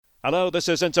Hello, this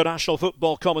is international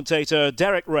football commentator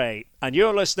Derek Ray, and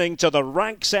you're listening to the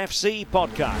Ranks FC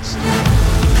podcast.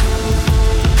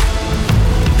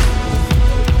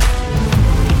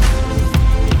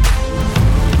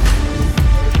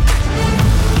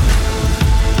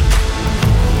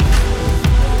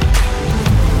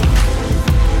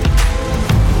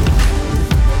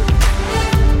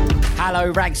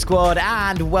 Hello Rank Squad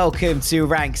and welcome to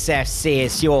Ranks FC.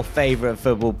 It's your favourite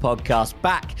football podcast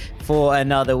back for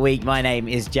another week. My name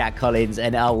is Jack Collins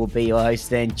and I will be your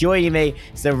host. And joining me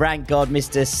is the rank god,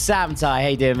 Mr. Sam Tighe. How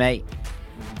you doing, mate?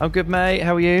 I'm good, mate.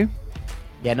 How are you?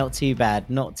 Yeah, not too bad.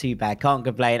 Can't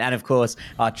complain. And of course,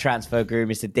 our transfer guru,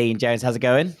 Mr. Dean Jones. How's it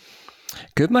going?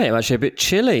 Good, mate. I'm actually a bit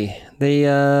chilly.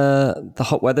 The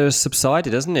hot weather has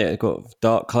subsided, hasn't it? We've got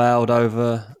dark cloud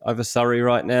over Surrey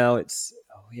right now. It's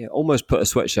almost put a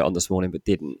sweatshirt on this morning, but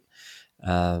didn't.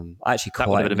 I actually that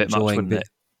quite would have been a bit much, wouldn't it?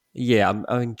 Yeah,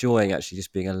 I'm enjoying actually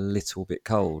just being a little bit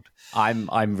cold.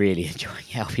 I'm really enjoying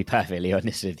it. I'll be perfectly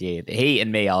honest with you. He and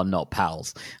me are not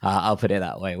pals. I'll put it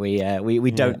that way.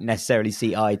 We don't necessarily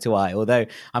see eye to eye. Although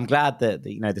I'm glad that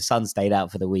the sun stayed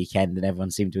out for the weekend and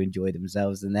everyone seemed to enjoy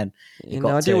themselves. And then it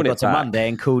got to Monday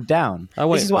and cooled down.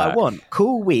 This is what I want: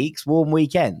 cool weeks, warm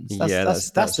weekends.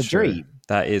 That's the dream.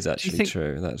 That is actually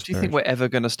true. Do you think we're ever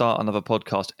going to start another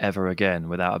podcast ever again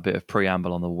without a bit of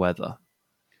preamble on the weather?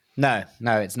 No,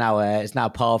 it's now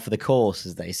par for the course,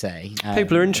 as they say.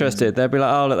 People are interested. They'll be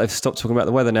like, "Oh, look, they've stopped talking about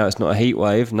the weather now. It's not a heat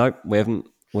wave." Nope, we haven't.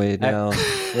 We're now.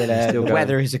 The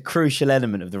weather is a crucial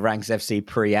element of the Ranks FC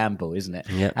preamble, isn't it?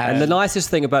 Yeah. And the nicest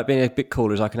thing about being a bit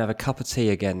cooler is I can have a cup of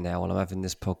tea again now while I'm having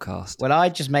this podcast. Well, I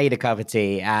just made a cup of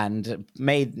tea and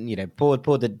poured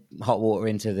the hot water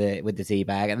with the tea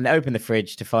bag and then opened the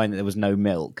fridge to find that there was no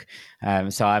milk.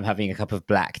 So I'm having a cup of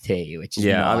black tea, which is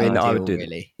I would do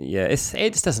really. Yeah,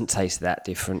 it just doesn't taste that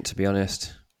different, to be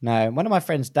honest. No, one of my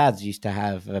friend's dads used to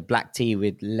have a black tea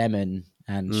with lemon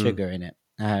and sugar in it.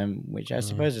 Which I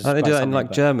suppose is they do that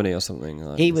in Germany or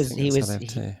something. He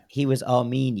was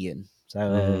Armenian,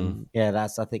 so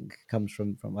that's I think comes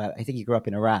from I think he grew up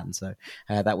in Iran, so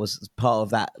that was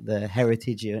part of the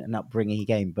heritage and upbringing he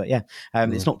gained. But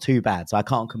it's not too bad, so I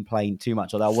can't complain too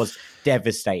much. Although I was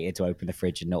devastated to open the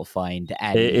fridge and not find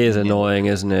any. It is annoying,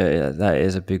 isn't it? Yeah, that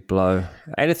is a big blow.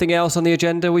 Anything else on the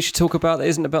agenda we should talk about that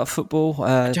isn't about football?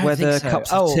 Weather, so.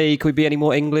 Cups of tea. Could we be any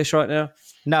more English right now?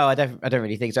 No, I don't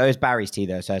really think so. It's Barry's tea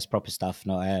though, so it's proper stuff,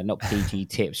 not PG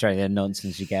tips or any of the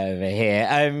nonsense you get over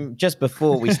here. Just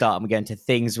before we start, I'm going to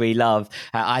things we love.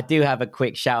 I do have a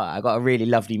quick shout out. I got a really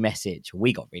lovely message.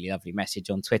 We got a really lovely message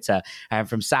on Twitter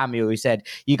from Samuel, who said,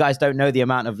 "You guys don't know the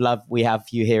amount of love we have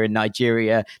for you here in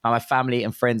Nigeria. My family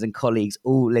and friends and colleagues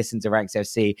all listen to Ranks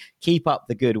FC. Keep up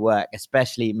the good work,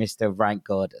 especially Mr. Rank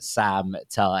God Sam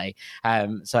Tighe."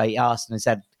 So he asked and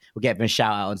said, we'll give him a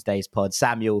shout out on today's pod.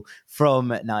 Samuel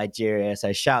from Nigeria.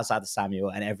 So shouts out to Samuel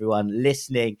and everyone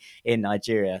listening in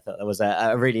Nigeria. I thought that was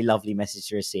a really lovely message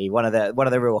to receive. One of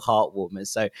the real heartwarmers.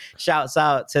 So shouts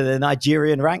out to the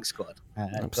Nigerian Rank Squad.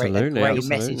 Absolutely. Great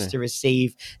message to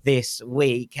receive this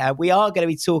week. We are going to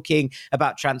be talking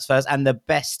about transfers and the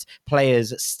best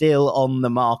players still on the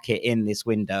market in this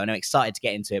window. And I'm excited to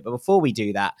get into it. But before we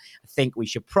do that, I think we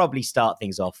should probably start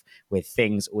things off with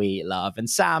things we love. And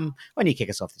Sam, why don't you kick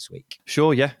us off this week?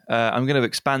 Sure, yeah. I'm going to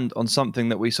expand on something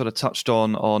that we sort of touched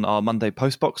on our Monday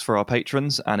postbox for our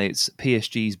patrons, and it's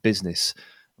PSG's business.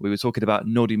 We were talking about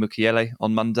Nordi Mukiele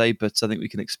on Monday, but I think we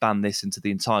can expand this into the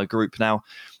entire group now.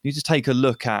 You just take a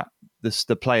look at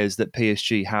the players that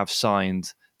PSG have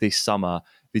signed this summer.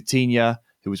 Vitinha,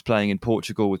 who was playing in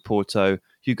Portugal with Porto.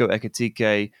 Hugo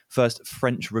Ekitike, first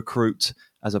French recruit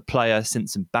as a player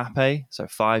since Mbappe, so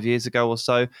 5 years ago or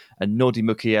so. And Nordi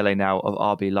Mukiele now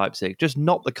of RB Leipzig. Just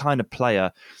not the kind of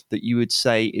player that you would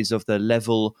say is of the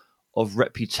level of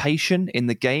reputation in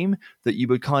the game that you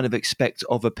would kind of expect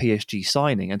of a PSG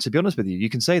signing. And to be honest with you, you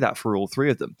can say that for all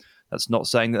three of them. That's not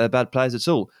saying that they're bad players at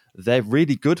all. They're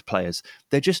really good players.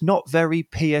 They're just not very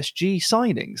PSG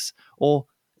signings, or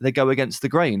they go against the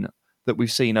grain that we've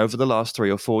seen over the last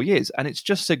 3 or 4 years. And it's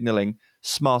just signalling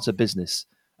smarter business,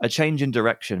 a change in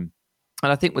direction.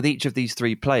 And I think with each of these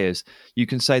three players, you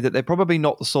can say that they're probably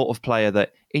not the sort of player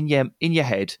that in your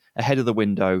head, ahead of the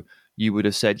window, you would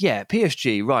have said, yeah,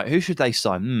 PSG, right, who should they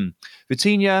sign?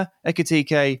 Vitinha,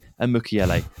 Ekitike and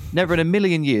Mukiele. Never in a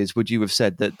million years would you have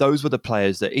said that those were the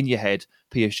players that in your head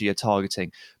PSG are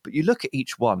targeting. But you look at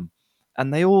each one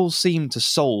and they all seem to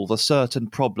solve a certain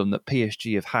problem that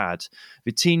PSG have had.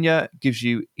 Vitinha gives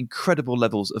you incredible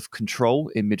levels of control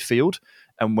in midfield,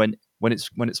 and when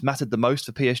it's mattered the most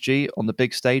for PSG on the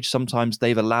big stage, sometimes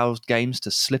they've allowed games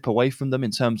to slip away from them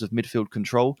in terms of midfield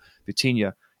control.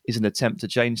 Vitinha is an attempt to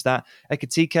change that.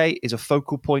 Ekitike is a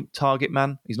focal point target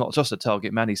man. He's not just a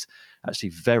target man. He's actually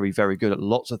very, very good at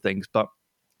lots of things, but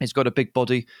he's got a big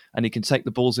body and he can take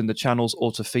the balls in the channels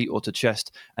or to feet or to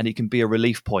chest, and he can be a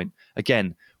relief point.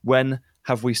 Again, when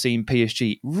have we seen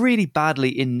PSG really badly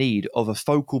in need of a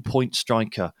focal point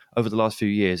striker over the last few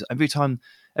years? Every time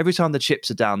the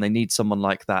chips are down, they need someone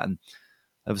like that. And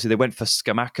obviously they went for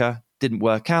Scamacca, didn't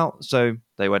work out. So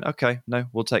they went, okay, no,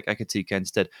 we'll take Ekitike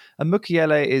instead. And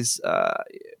Mukiele is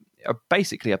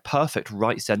basically a perfect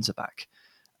right centre-back.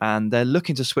 And they're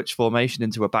looking to switch formation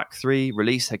into a back three,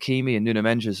 release Hakimi and Nuno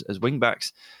Mendes as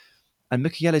wing-backs. And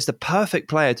Mukiele is the perfect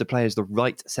player to play as the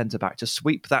right centre-back, to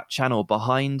sweep that channel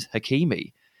behind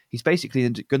Hakimi. He's basically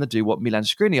going to do what Milan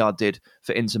Skriniar did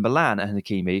for Inter Milan and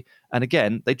Hakimi. And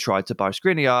again, they tried to buy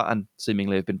Skriniar and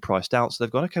seemingly have been priced out. So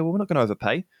they've gone, okay, well, we're not going to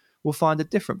overpay. We'll find a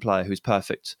different player who's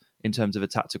perfect in terms of a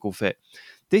tactical fit.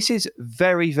 This is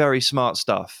very, very smart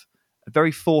stuff,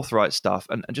 very forthright stuff,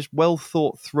 and just well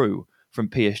thought through from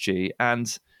PSG.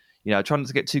 And, trying not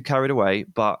to get too carried away,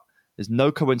 but there's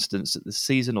no coincidence that the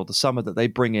season or the summer that they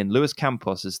bring in Luis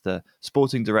Campos as the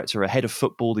sporting director, a head of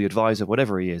football, the advisor,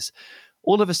 whatever he is,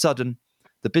 all of a sudden,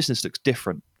 the business looks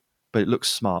different, but it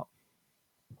looks smart.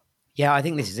 Yeah, I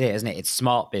think this is it, isn't it? It's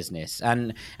smart business.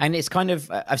 And it's kind of,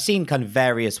 I've seen kind of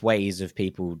various ways of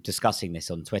people discussing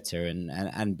this on Twitter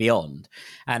and beyond.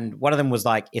 And one of them was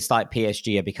like, it's like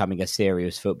PSG are becoming a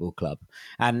serious football club.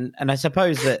 And I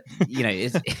suppose that,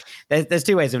 there's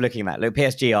two ways of looking at that. Look,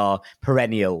 PSG are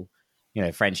perennial,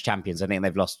 French champions. I think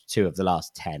they've lost 2 of the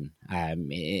last 10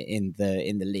 in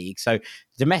the league. So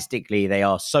domestically, they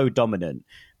are so dominant.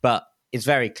 But it's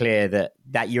very clear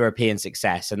that European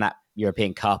success and that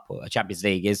European Cup or Champions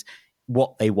League is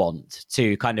what they want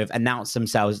to kind of announce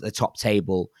themselves at the top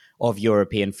table of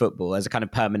European football as a kind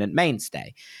of permanent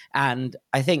mainstay. And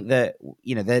I think that,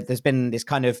 there's been this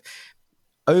kind of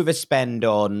overspend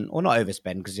on, or not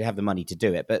overspend because you have the money to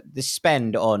do it, but this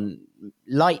spend on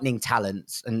lightning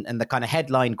talents and the kind of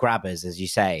headline grabbers, as you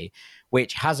say,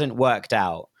 which hasn't worked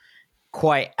out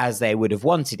quite as they would have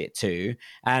wanted it to.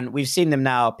 And we've seen them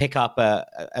now pick up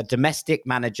a domestic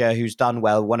manager who's done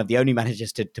well, one of the only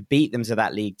managers to beat them to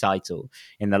that league title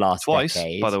in the last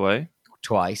decade. By the way.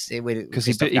 Twice. Because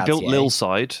he built Lille's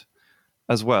side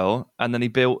as well, and then he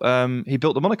built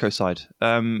the Monaco side,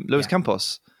 Luis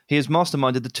Campos. He has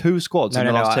masterminded the 2 squads in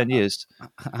the last 10 years.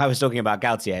 I was talking about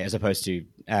Galtier as opposed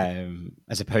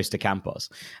to Campos.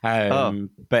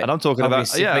 But and I'm talking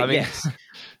about, yes.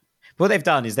 What they've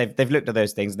done is they've looked at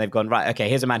those things and they've gone, right, okay,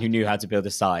 here's a man who knew how to build a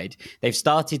side. They've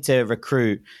started to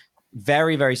recruit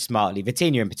very, very smartly.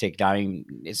 Vitinha in particular, I mean,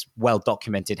 it's well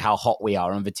documented how hot we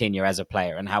are on Vitinha as a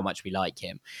player and how much we like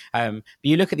him. But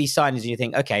you look at these signings and you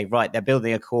think, okay, right, they're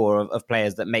building a core of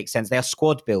players that make sense. They are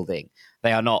squad building.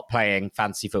 They are not playing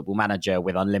fantasy football manager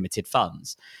with unlimited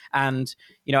funds. And,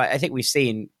 I think we've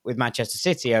seen with Manchester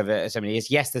City over so many years,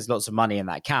 yes, there's lots of money in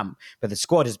that camp, but the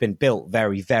squad has been built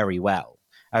very, very well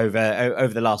over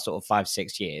the last sort of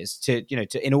 5-6 years to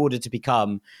in order to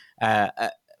become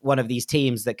one of these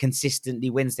teams that consistently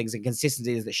wins things and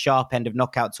consistently is the sharp end of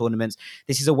knockout tournaments.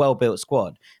 This is a well-built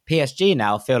squad. PSG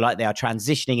now feel like they are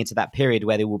transitioning into that period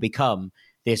where they will become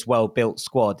this well-built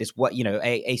squad,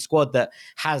 a squad that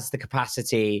has the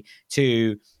capacity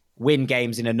to win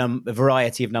games in a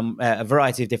variety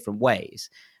of different ways.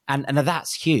 And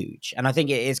that's huge. And I think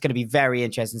it's going to be very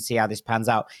interesting to see how this pans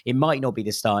out. It might not be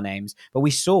the star names, but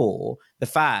we saw the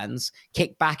fans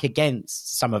kick back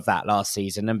against some of that last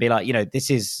season and be like, this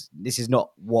is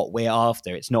not what we're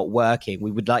after. It's not working.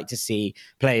 We would like to see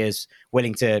players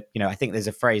willing to, I think there's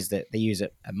a phrase that they use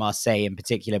at Marseille in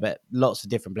particular, but lots of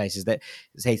different places that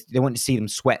say they want to see them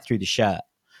sweat through the shirt.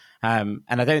 And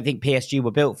I don't think PSG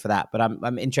were built for that, but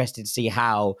I'm interested to see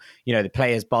how, the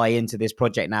players buy into this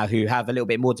project now who have a little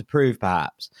bit more to prove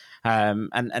perhaps.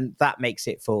 And that makes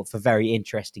it for very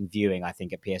interesting viewing, I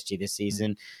think, at PSG this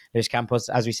season. Luis Campos,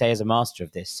 as we say, is a master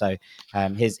of this. So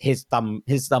his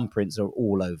thumbprints are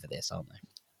all over this, aren't they?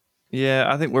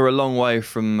 Yeah, I think we're a long way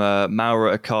from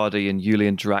Mauro Icardi and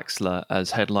Julian Draxler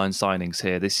as headline signings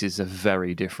here. This is a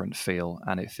very different feel,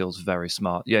 and it feels very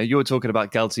smart. Yeah, you were talking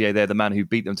about Galtier there, the man who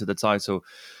beat them to the title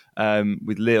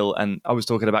with Lille, and I was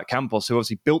talking about Campos, who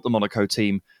obviously built the Monaco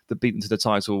team that beat them to the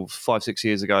title 5-6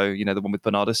 years ago, the one with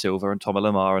Bernardo Silva and Thomas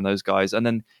Lemar and those guys. And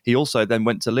then he also then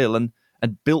went to Lille and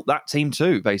built that team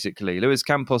too, basically. Luis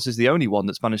Campos is the only one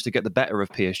that's managed to get the better of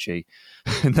PSG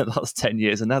in the last 10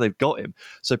 years, and now they've got him.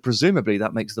 So presumably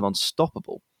that makes them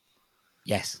unstoppable.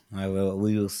 Yes, we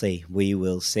will see. We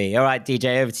will see. All right,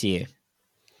 DJ, over to you.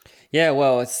 Yeah,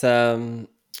 well, it's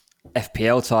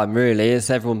FPL time, really. Is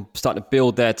everyone starting to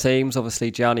build their teams?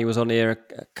 Obviously, Gianni was on here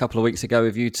a couple of weeks ago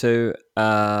with you two,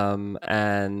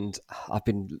 and I've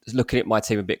been looking at my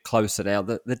team a bit closer now.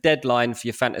 The deadline for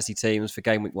your fantasy teams for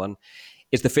game week 1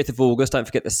 is the 5th of August. Don't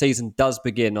forget the season does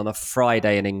begin on a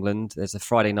Friday in England. There's a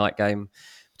Friday night game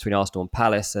between Arsenal and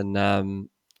Palace, and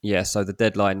so the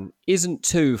deadline isn't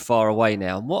too far away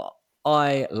now. And what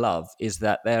I love is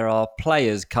that there are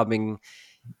players coming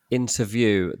into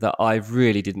view that I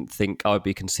really didn't think I would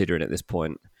be considering at this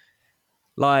point.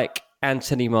 Like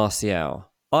Anthony Martial.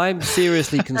 I'm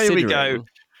seriously considering Here we go.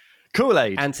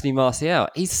 Kool-Aid. Anthony Martial.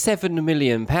 He's £7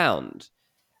 million. And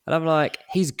I'm like,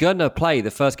 he's going to play the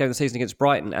first game of the season against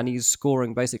Brighton, and he's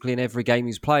scoring basically in every game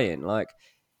he's playing. Like,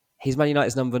 he's Man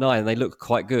United's number 9, and they look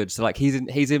quite good. So, like, he's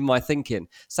in my thinking.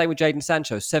 Same with Jadon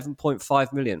Sancho,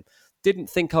 7.5 million. Didn't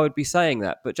think I would be saying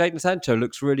that, but Jadon Sancho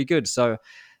looks really good. So,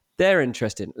 they're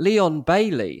interesting. Leon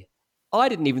Bailey. I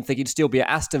didn't even think he'd still be at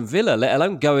Aston Villa, let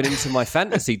alone going into my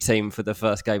fantasy team for the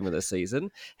first game of the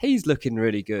season. He's looking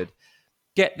really good.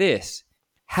 Get this.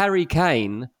 Harry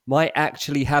Kane might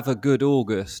actually have a good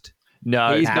August.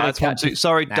 No, He's that's one too.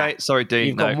 Sorry, Dean.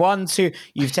 You've gone one, two.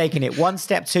 You've taken it one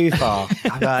step too far.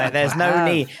 There's no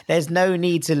need. There's no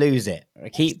need to lose it.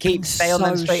 Stay on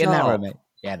them straight and narrow, mate.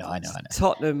 Yeah, no, I know.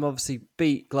 Tottenham obviously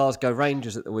beat Glasgow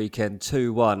Rangers at the weekend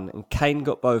 2-1, and Kane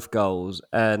got both goals.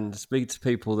 And speak to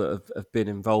people that have been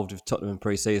involved with Tottenham in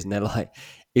pre-season, they're like,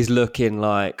 he's looking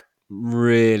like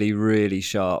really, really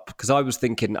sharp. Because I was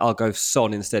thinking I'll go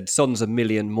Son instead. Son's $1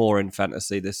 million more in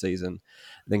fantasy this season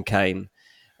than Kane.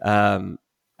 And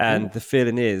the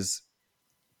feeling is,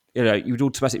 you would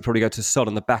automatically probably go to Son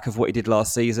on the back of what he did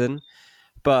last season.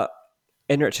 But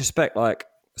in retrospect, like,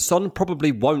 Son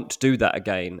probably won't do that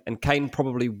again, and Kane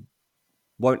probably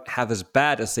won't have as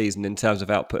bad a season in terms of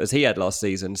output as he had last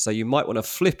season. So you might want to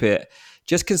flip it.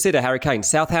 Just consider Harry Kane,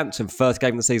 Southampton, first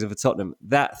game of the season for Tottenham.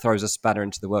 That throws a spanner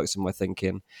into the works in my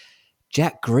thinking.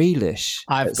 Jack Grealish,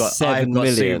 I've got $7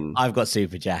 million. I've got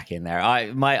Super Jack in there.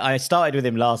 I started with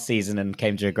him last season and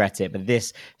came to regret it, but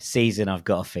this season I've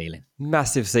got a feeling.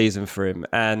 Massive season for him,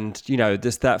 and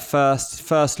just that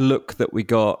first look that we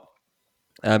got.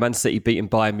 Man City beating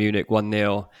Bayern Munich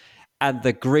 1-0, and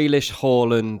the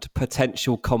Grealish-Haaland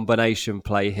potential combination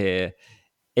play here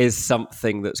is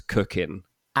something that's cooking.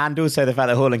 And also the fact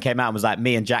that Haaland came out and was like,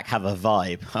 me and Jack have a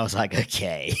vibe. I was like,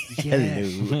 okay. Yeah.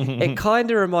 Hello. It kind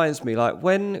of reminds me, like,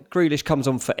 when Grealish comes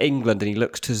on for England and he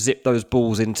looks to zip those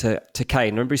balls into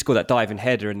Kane. Remember he scored that diving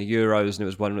header in the Euros, and it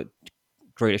was one that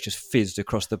Grealish just fizzed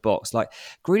across the box. Like,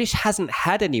 Grealish hasn't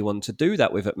had anyone to do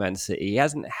that with at Man City. He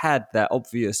hasn't had that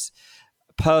obvious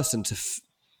person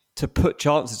to put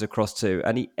chances across to,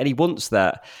 and he wants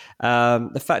that.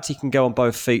 The fact he can go on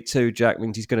both feet too, Jack,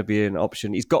 means he's going to be an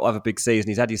option. He's got to have a big season.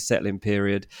 He's had his settling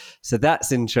period, so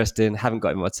that's interesting. Haven't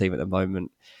got him on my team at the moment.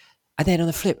 And then on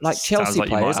the flip, like Chelsea sounds like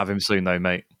players, you might have him soon though,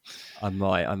 mate. I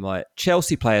might.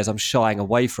 Chelsea players, I'm shying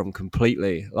away from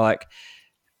completely. Like,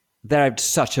 they had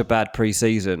such a bad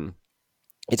pre-season.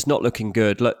 It's not looking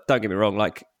good. Look, don't get me wrong.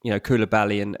 Like,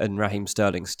 Koulibaly and Raheem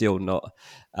Sterling still not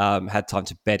had time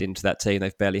to bed into that team.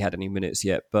 They've barely had any minutes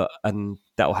yet, and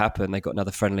that will happen. They got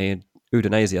another friendly in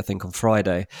Udinese, I think, on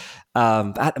Friday.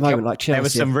 But at the moment, like Chelsea, there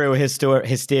was some real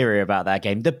hysteria about that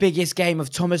game. The biggest game of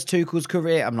Thomas Tuchel's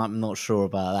career. I'm not sure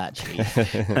about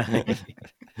that,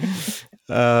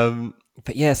 actually.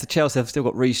 But yeah, so Chelsea have still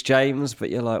got Reece James, but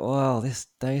you're like, wow, this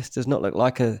does not look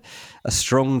like a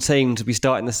strong team to be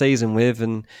starting the season with.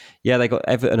 And yeah, they got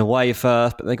Everton away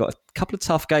first, but they got a couple of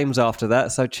tough games after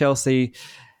that. So Chelsea,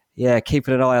 yeah,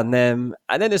 keeping an eye on them.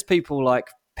 And then there's people like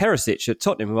Perisic at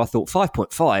Tottenham, who I thought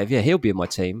 5.5, yeah, he'll be in my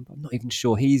team. I'm not even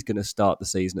sure he's going to start the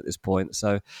season at this point.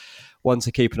 So one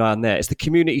to keep an eye on there. It's the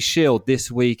Community Shield this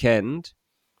weekend,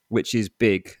 which is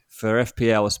big for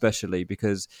FPL especially,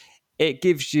 because it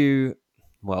gives you,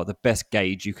 well, the best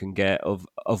gauge you can get of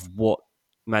what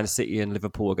Man City and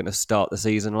Liverpool are going to start the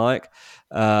season like.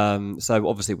 So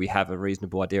obviously we have a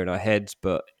reasonable idea in our heads,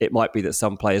 but it might be that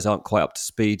some players aren't quite up to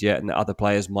speed yet and that other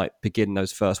players might begin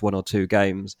those first 1 or 2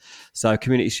 games. So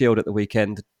Community Shield at the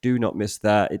weekend, do not miss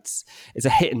that. It's a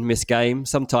hit and miss game.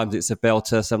 Sometimes it's a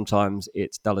belter, sometimes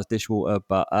it's dull as dishwater,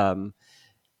 but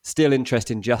still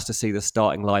interesting just to see the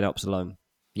starting lineups alone.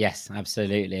 Yes,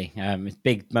 absolutely. It's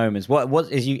big moments.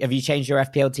 Have you changed your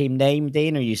FPL team name,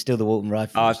 Dean, or are you still the Walton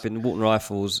Rifles? I've been the Walton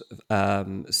Rifles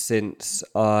since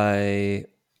I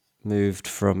moved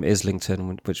from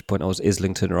Islington, at which point I was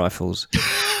Islington Rifles.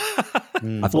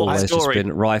 I've always just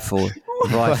been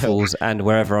rifles and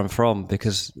wherever I'm from,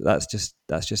 because that's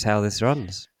just how this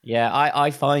runs. Yeah,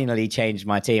 I finally changed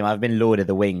my team. I've been Lord of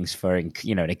the Wings for an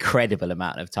incredible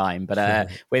amount of time, but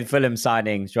with Fulham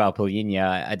signing Joao Paulinho,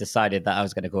 I decided that I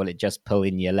was going to call it just pull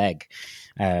in your leg.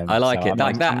 I like it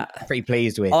like that. I'm pretty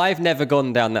pleased with. I've never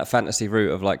gone down that fantasy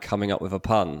route of like coming up with a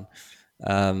pun.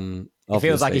 It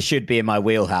feels like it should be in my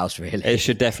wheelhouse, really. It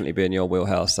should definitely be in your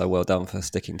wheelhouse. So well done for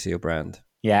sticking to your brand.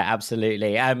 Yeah,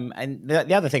 absolutely. And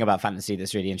the other thing about fantasy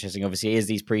that's really interesting, obviously, is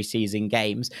these preseason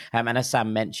games. And as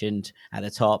Sam mentioned at the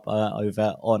top,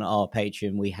 over on our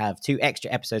Patreon, we have 2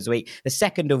 extra episodes a week. The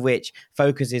second of which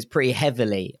focuses pretty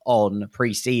heavily on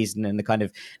preseason and the kind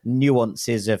of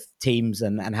nuances of teams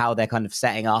and how they're kind of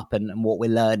setting up and what we're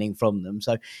learning from them.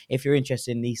 So if you're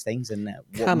interested in these things and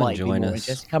what might be more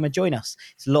interesting, come and join us.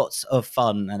 It's lots of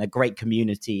fun and a great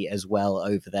community as well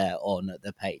over there on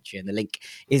the Patreon. The link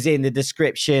is in the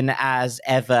description. As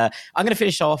ever, I'm going to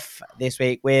finish off this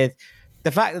week with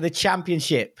the fact that the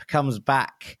Championship comes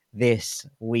back this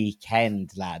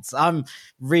weekend, lads. I'm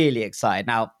really excited.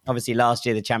 Now, obviously, last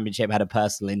year the Championship had a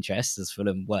personal interest as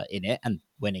Fulham were in it and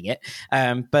winning it.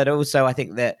 But also, I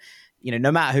think that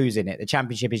no matter who's in it, the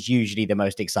Championship is usually the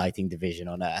most exciting division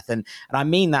on earth, and I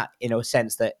mean that in a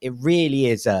sense that it really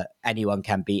is a anyone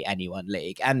can beat anyone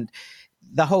league. And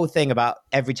the whole thing about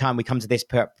every time we come to this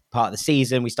part of the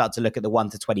season, we start to look at the 1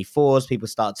 to 24s. People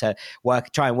start to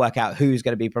try and work out who's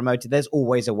going to be promoted. There's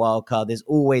always a wild card. There's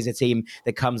always a team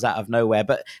that comes out of nowhere.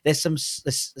 But there's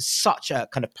such a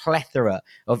kind of plethora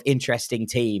of interesting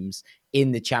teams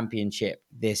in the Championship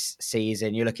this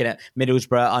season. You're looking at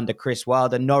Middlesbrough under Chris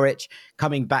Wilder, Norwich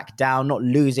coming back down, not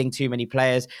losing too many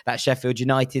players. That Sheffield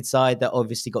United side that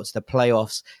obviously got to the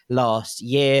playoffs last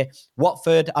year.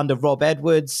 Watford under Rob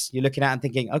Edwards, you're looking at and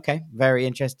thinking, okay, very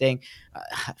interesting.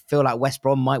 I feel like West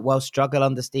Brom might well struggle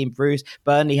under Steve Bruce.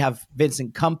 Burnley have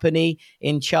Vincent Kompany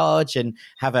in charge and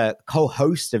have a whole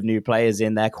host of new players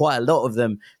in there, quite a lot of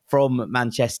them from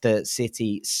Manchester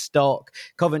City stock.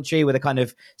 Coventry with a kind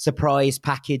of surprise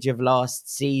package of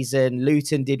last season.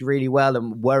 Luton did really well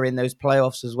and were in those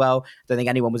playoffs as well. Don't think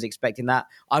anyone was expecting that.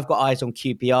 I've got eyes on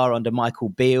QPR under Michael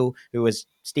Beale, who was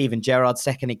Steven Gerrard's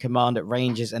second in command at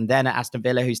Rangers and then at Aston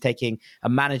Villa, who's taking a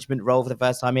management role for the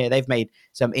first time here. They've made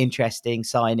some interesting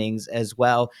signings as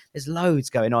well. There's loads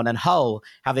going on, and Hull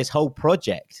have this whole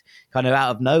project kind of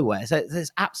out of nowhere. So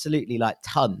there's absolutely like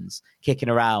tons kicking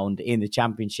around in the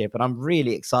Championship, and I'm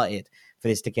really excited for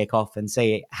this to kick off and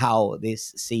see how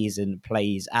this season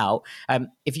plays out.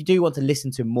 If you do want to listen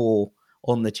to more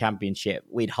on the Championship,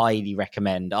 we'd highly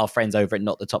recommend our friends over at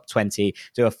Not the Top 20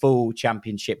 do a full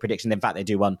Championship prediction. In fact, they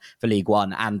do one for League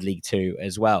One and League Two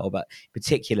as well. But in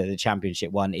particular, the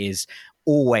Championship one is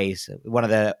always one of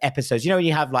the episodes. When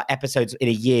you have like episodes in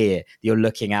a year that you're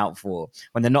looking out for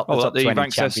when they're not the top 20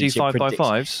 Ranks FC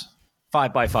 5x5s.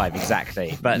 5x5,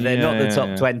 exactly. But they're not the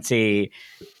top 20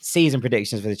 season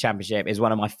predictions for the Championship is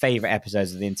one of my favourite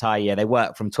episodes of the entire year. They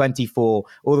work from 24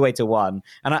 all the way to 1.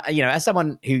 And, as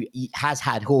someone who has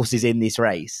had horses in this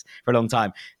race for a long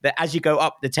time, that as you go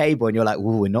up the table and you're like,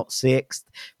 ooh, we're not 6th,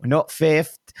 we're not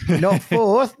 5th, we're not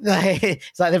 4th.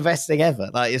 It's like the best thing ever.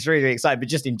 Like, it's really, really exciting. But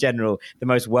just in general, the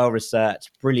most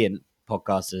well-researched, brilliant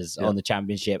podcasters on the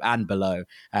Championship and below,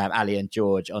 Ali and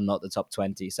George on Not the Top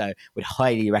 20. So would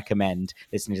highly recommend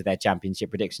listening to their Championship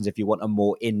predictions if you want a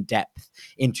more in-depth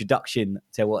introduction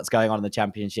to what's going on in the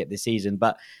Championship this season.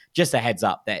 But just a heads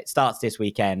up that it starts this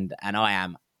weekend and I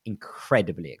am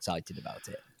incredibly excited about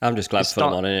it. I'm just glad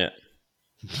Fulham on it.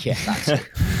 Yeah, that's it.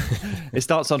 It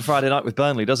starts on Friday night with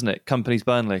Burnley, doesn't it? Company's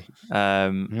Burnley.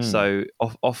 So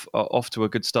off to a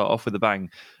good start, off with a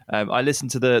bang. I listened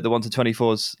to the 1 to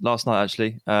 24s last night,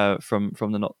 actually, from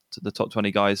the top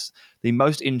 20 guys. The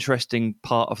most interesting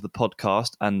part of the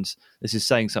podcast, and this is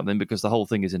saying something because the whole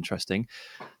thing is interesting.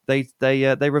 They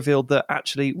revealed that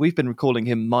actually we've been calling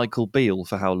him Michael Beale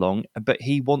for how long, but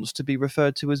he wants to be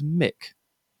referred to as Mick.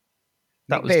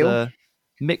 That was the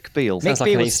Mick Beale. Sounds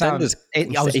like an EastEnders.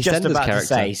 I was just about to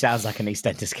say, he sounds like an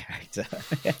EastEnders character.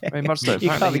 Very much so. You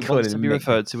can't be he wants to be Mick.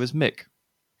 referred to as Mick.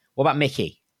 What about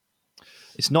Mickey?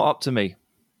 It's not up to me.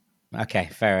 Okay,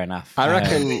 fair enough. I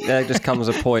reckon there just comes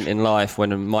a point in life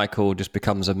when Michael just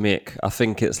becomes a Mick. I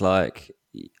think it's like,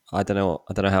 I don't know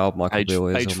how old Michael Beale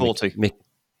is. Age 40.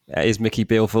 Is Mickey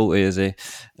Beale 40, is he?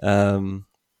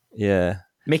 Yeah.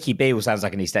 Mickey Beale sounds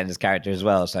like an EastEnders character as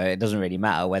well, so it doesn't really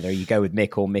matter whether you go with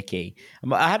Mick or Mickey.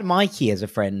 I had Mikey as a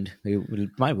friend who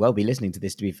might well be listening to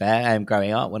this, to be fair,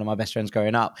 growing up, one of my best friends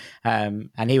growing up, and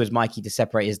he was Mikey to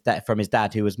separate his from his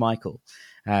dad, who was Michael.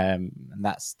 And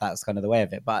that's kind of the way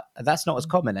of it. But that's not as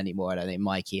common anymore, I don't think,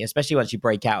 Mikey, especially once you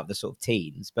break out of the sort of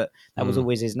teens. But that was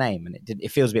always his name, and it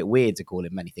feels a bit weird to call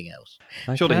him anything else.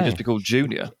 Surely he'd just be called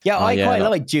Junior. Yeah, I quite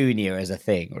like Junior as a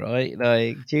thing, right?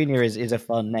 Like Junior is a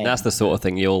fun name. That's the sort of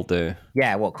thing you'll do.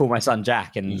 Yeah, call my son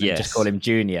Jack and just call him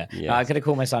Junior. Yes. I'm going to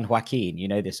call my son Joaquin. You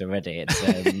know this already.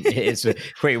 It's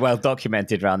pretty well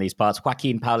documented around these parts.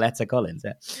 Joaquin Pauletta Collins,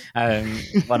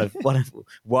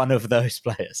 one of those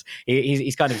players.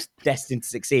 He's kind of destined to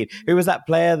succeed. Who was that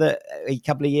player that a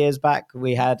couple of years back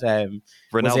we had? Ronaldo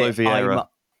Vieira.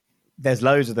 There's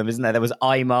loads of them, isn't there? There was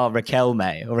Aymar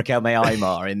Riquelme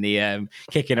Aymar in the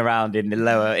kicking around in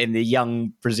the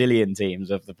young Brazilian teams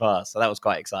of the past. So that was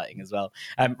quite exciting as well.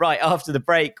 Right after the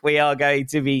break, we are going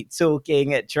to be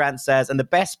talking transfers and the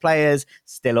best players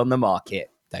still on the market.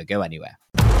 Don't go anywhere.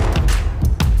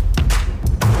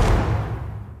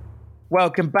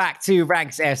 Welcome back to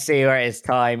Ranks FC, where it's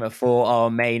time for our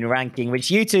main ranking, which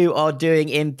you two are doing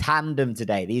in tandem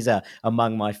today. These are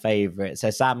among my favourites. So,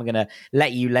 Sam, I'm going to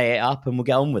let you lay it up and we'll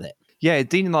get on with it. Yeah,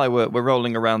 Dean and I were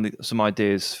rolling around some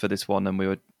ideas for this one, and we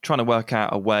were trying to work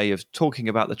out a way of talking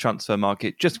about the transfer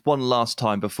market just one last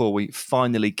time before we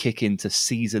finally kick into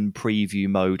season preview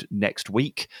mode next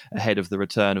week, ahead of the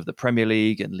return of the Premier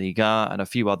League and Liga and a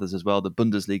few others as well. The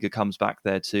Bundesliga comes back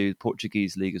there too,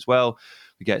 Portuguese league as well.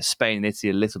 We get Spain and Italy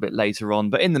a little bit later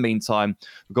on. But in the meantime,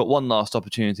 we've got one last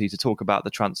opportunity to talk about the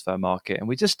transfer market. And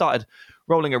we just started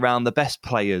rolling around the best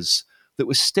players that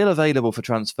were still available for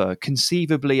transfer,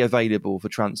 conceivably available for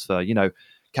transfer,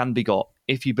 can be got.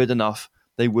 If you bid enough,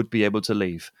 they would be able to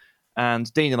leave.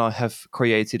 And Dean and I have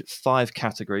created 5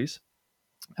 categories,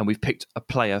 and we've picked a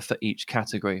player for each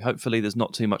category. Hopefully there's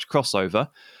not too much crossover.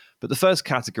 But the first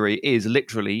category is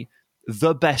literally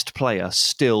the best player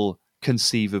still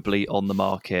conceivably on the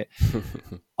market.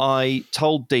 I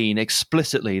told Dean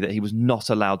explicitly that he was not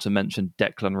allowed to mention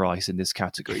Declan Rice in this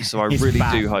category. So I really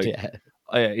do hope... Yeah.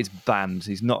 It's banned.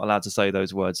 He's not allowed to say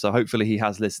those words. So hopefully he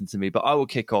has listened to me. But I will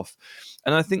kick off.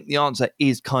 And I think the answer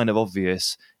is kind of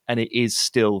obvious. And it is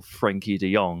still Frenkie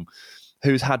de Jong,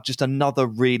 who's had just another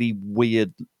really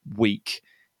weird week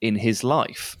in his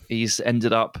life. He's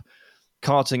ended up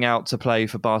carting out to play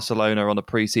for Barcelona on a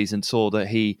pre-season tour that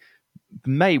he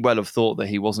may well have thought that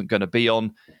he wasn't going to be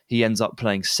on. He ends up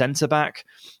playing centre-back,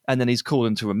 and then he's called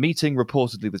into a meeting,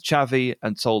 reportedly with Xavi,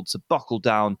 and told to buckle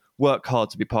down, work hard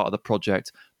to be part of the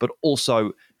project, but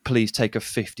also please take a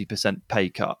 50% pay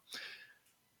cut.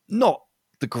 Not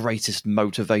the greatest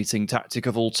motivating tactic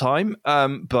of all time,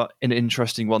 but an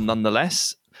interesting one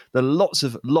nonetheless. There are lots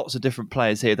of different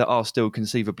players here that are still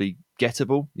conceivably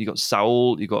gettable. You've got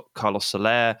Saul, you've got Carlos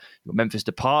Soler, you've got Memphis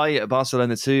Depay at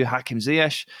Barcelona too, Hakim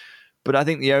Ziyech. But I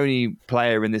think the only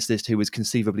player in this list who is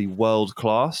conceivably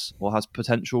world-class or has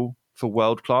potential for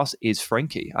world-class is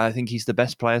Frenkie. I think he's the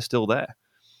best player still there.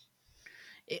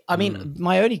 I mean,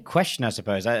 my only question, I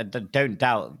suppose, I don't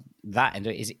doubt that,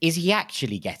 is he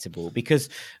actually gettable? Because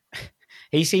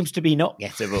he seems to be not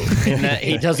gettable in that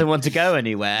he doesn't want to go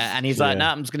anywhere. And he's like,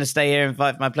 I'm just going to stay here and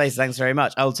fight for my place. Thanks very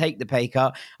much. I'll take the pay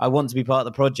cut. I want to be part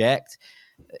of the project.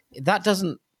 That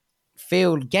doesn't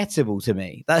feel gettable to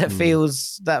me. That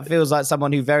feels like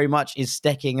someone who very much is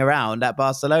sticking around at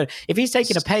Barcelona. If he's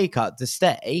taking a pay cut to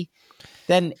stay,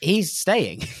 then he's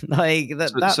staying.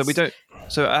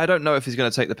 So I don't know if he's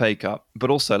going to take the pay cut, but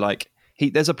also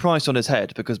there's a price on his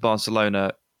head because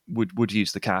Barcelona would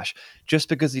use the cash. Just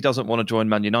because he doesn't want to join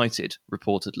Man United,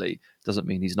 reportedly, doesn't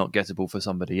mean he's not gettable for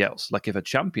somebody else. Like if a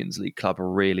Champions League club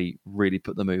really, really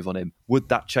put the move on him, would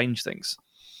that change things?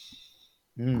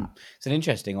 It's an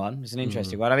interesting one.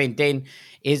 I mean, Dean,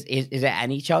 is there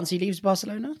any chance he leaves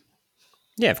Barcelona?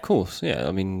 Yeah, of course. Yeah,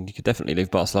 I mean, you could definitely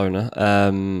leave Barcelona.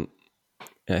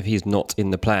 If he's not in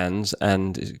the plans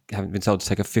and having been told to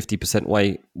take a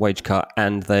 50% wage cut,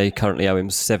 and they currently owe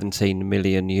him 17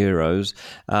 million euros,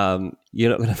 you're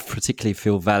not going to particularly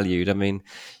feel valued. I mean,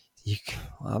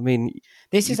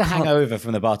 this is a hangover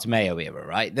from the Bartomeu era,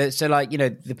 right? So,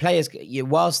 the players,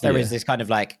 whilst there is this kind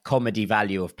of comedy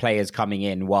value of players coming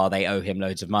in while they owe him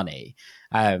loads of money,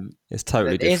 it's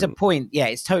totally different. There's a point,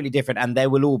 it's totally different, and they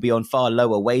will all be on far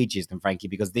lower wages than Frenkie,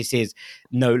 because this is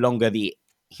no longer the.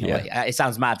 It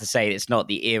sounds mad to say it's not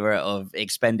the era of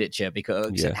expenditure,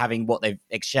 because having what they've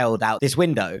shelled out this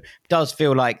window does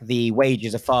feel like the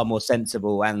wages are far more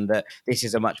sensible, and that this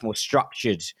is a much more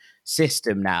structured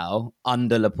system now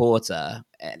under Laporta,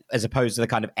 as opposed to the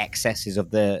kind of excesses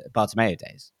of the Bartomeu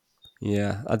days.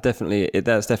 Yeah,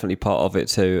 that's definitely part of it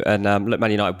too. And look,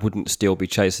 Man United wouldn't still be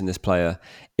chasing this player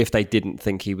if they didn't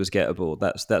think he was gettable.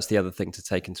 That's the other thing to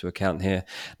take into account here.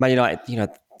 Man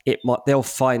United, they'll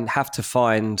have to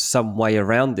find some way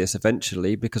around this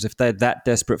eventually, because if they're that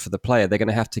desperate for the player, they're going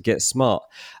to have to get smart.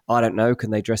 I don't know.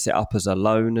 Can they dress it up as a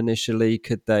loan initially?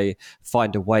 Could they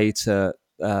find a way to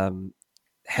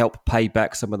help pay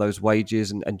back some of those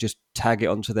wages and just tag it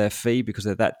onto their fee because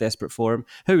they're that desperate for him?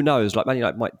 Who knows? Like Man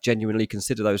United might genuinely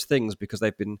consider those things, because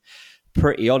they've been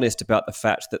pretty honest about the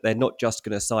fact that they're not just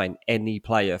going to sign any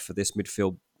player for this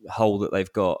midfield hole that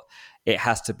they've got. It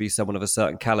has to be someone of a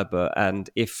certain caliber. And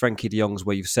if Frankie de Jong's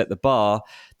where you've set the bar,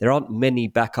 there aren't many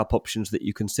backup options that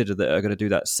you consider that are going to do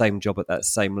that same job at that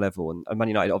same level. And Man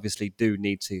United obviously do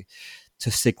need to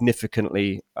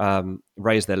significantly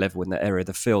raise their level in that area of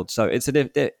the field. So it's an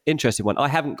interesting one. I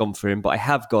haven't gone for him, but I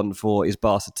have gone for his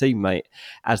Barca teammate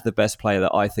as the best player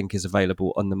that I think is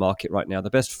available on the market right now. The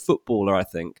best footballer, I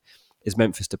think, is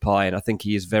Memphis Depay, and I think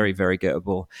he is very, very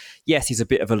gettable. Yes, he's a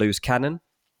bit of a loose cannon,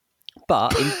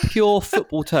 but in pure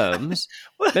football terms,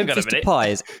 Memphis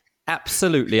Depay is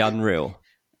absolutely unreal.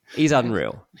 He's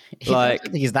unreal. I don't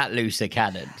think he's that loose a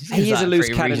cannon. He is a loose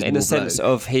cannon in the sense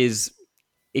of his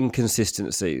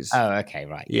inconsistencies. Oh, okay,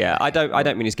 right. Yeah, I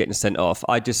don't mean he's getting sent off.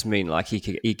 I just mean like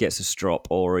he gets a strop,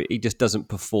 or he just doesn't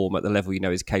perform at the level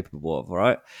he's capable of. All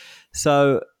right.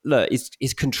 So look,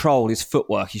 his control, his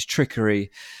footwork, his trickery,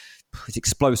 his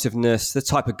explosiveness, the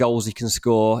type of goals he can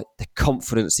score, the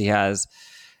confidence he has,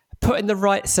 put in the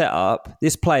right setup,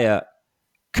 this player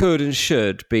could and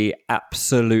should be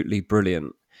absolutely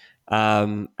brilliant.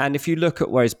 And if you look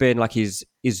at where he's been, like his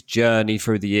journey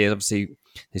through the years, obviously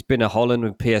he's been at Holland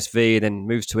with PSV, then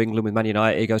moves to England with Man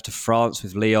United. He goes to France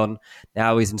with Lyon.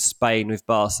 Now he's in Spain with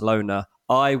Barcelona.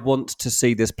 I want to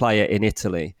see this player in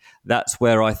Italy. That's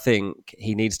where I think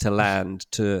he needs to land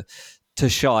to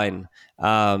shine.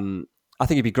 I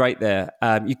think he'd be great there.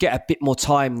 You get a bit more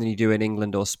time than you do in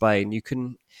England or Spain. You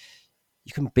can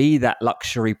be that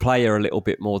luxury player a little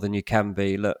bit more than you can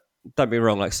be. Look, don't be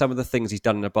wrong, like some of the things he's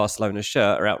done in a Barcelona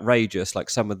shirt are outrageous.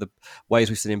 Like some of the ways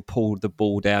we've seen him pull the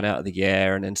ball down out of the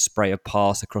air and then spray a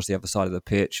pass across the other side of the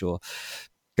pitch, or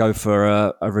go for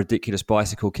a ridiculous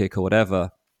bicycle kick or whatever.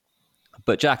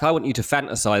 But Jack, I want you to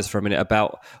fantasize for a minute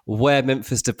about where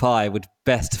Memphis Depay would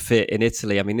best fit in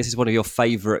Italy. I mean, this is one of your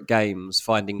favourite games,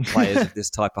 finding players of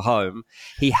this type of home.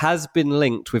 He has been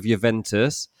linked with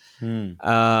Juventus.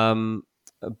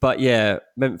 But yeah,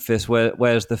 Memphis,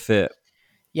 where's the fit?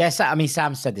 Yes, I mean,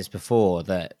 Sam said this before,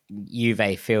 that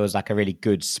Juve feels like a really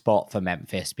good spot for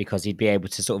Memphis because he'd be able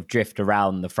to sort of drift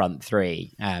around the front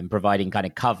three, providing kind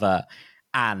of cover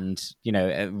and,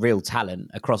 real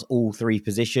talent across all three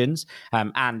positions.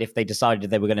 And if they decided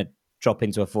they were going to drop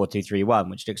into a 4-2-3-1,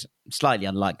 which looks slightly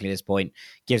unlikely at this point,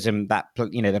 gives him that,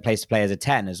 the place to play as a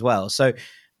 10 as well. So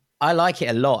I like it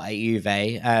a lot at Juve.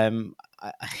 I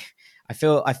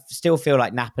still feel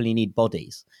like Napoli need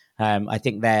bodies. I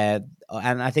think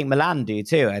and I think Milan do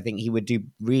too. I think he would do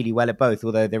really well at both,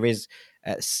 although there is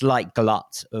a slight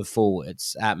glut of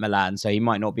forwards at Milan, so he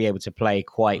might not be able to play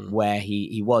quite where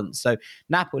he wants. So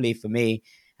Napoli for me,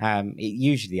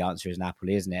 usually the answer is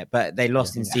Napoli, isn't it? But they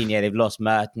lost Insigne, they've lost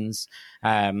Mertens,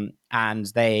 and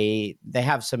they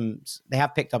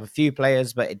have picked up a few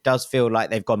players, but it does feel like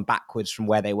they've gone backwards from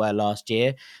where they were last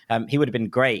year. He would have been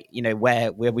great,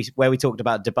 where we talked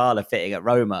about Dybala fitting at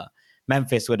Roma.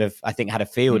 Memphis would have, I think, had a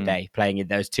field day playing in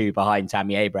those two behind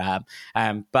Tammy Abraham.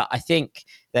 But I think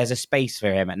there's a space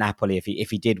for him at Napoli if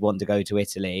he did want to go to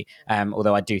Italy.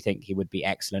 Although I do think he would be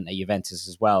excellent at Juventus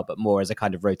as well, but more as a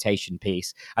kind of rotation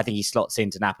piece. I think he slots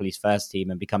into Napoli's first team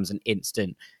and becomes an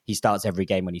instant. He starts every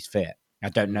game when he's fit. I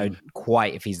don't know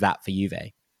quite if he's that for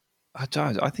Juve. I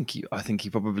think he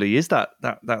probably is that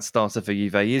starter for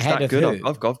Juve. He is Ahead that good. Who?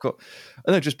 I've got.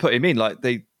 I don't just put him in like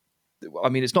they. I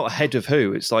mean, it's not ahead of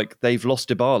who. It's like they've lost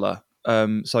Dybala.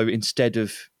 So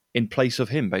in place of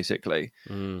him, basically,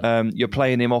 you're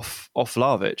playing him off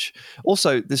Vlahovic.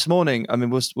 Also, this morning, I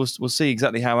mean, we'll see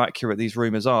exactly how accurate these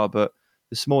rumours are. But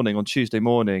this morning, on Tuesday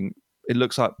morning, it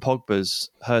looks like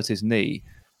Pogba's hurt his knee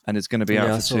and is going to be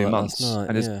out for 2 months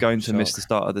and is going to miss the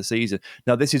start of the season.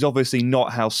 Now, this is obviously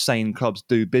not how sane clubs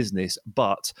do business,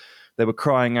 but they were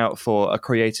crying out for a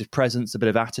creative presence, a bit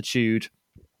of attitude,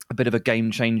 a bit of a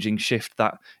game-changing shift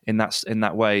in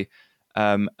that way,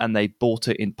 and they bought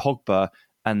it in Pogba,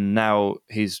 and now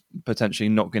he's potentially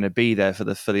not going to be there for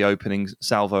the opening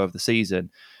salvo of the season.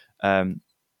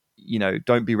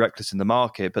 Don't be reckless in the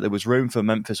market, but there was room for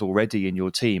Memphis already in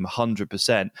your team,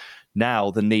 100%.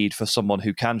 Now the need for someone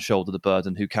who can shoulder the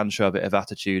burden, who can show a bit of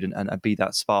attitude and be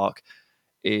that spark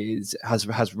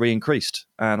has re-increased,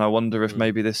 and I wonder if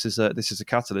maybe this is a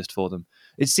catalyst for them.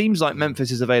 It seems like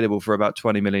Memphis is available for about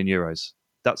 20 million euros.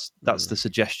 That's the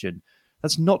suggestion.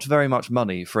 That's not very much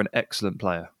money for an excellent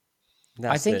player.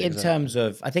 I think it, in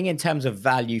exactly. terms of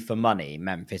value for money,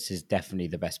 Memphis is definitely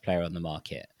the best player on the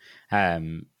market.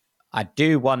 I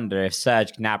do wonder if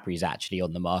Serge Gnabry is actually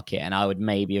on the market, and I would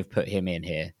maybe have put him in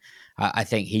here. I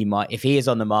think he might, if he is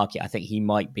on the market, I think he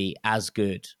might be as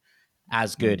good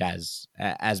as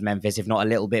Memphis, if not a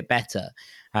little bit better.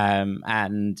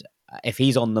 And if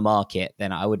he's on the market,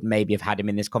 then I would maybe have had him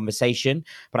in this conversation.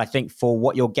 But I think for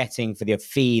what you're getting for the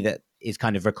fee that is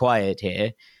kind of required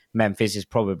here, Memphis is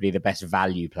probably the best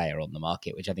value player on the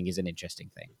market, which I think is an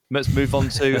interesting thing. Let's move on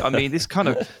to, I mean,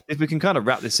 if we can kind of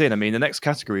wrap this in, I mean, the next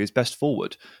category is best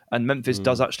forward. And Memphis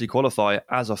does actually qualify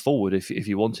as a forward if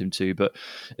you want him to. But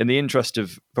in the interest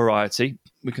of variety,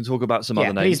 we can talk about some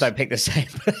other names. Please don't pick the same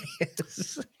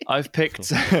players. I've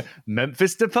picked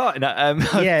Memphis Depay.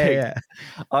 No,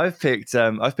 I've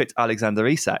picked Alexander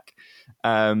Isak.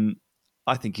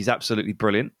 I think he's absolutely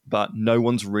brilliant, but no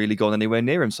one's really gone anywhere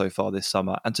near him so far this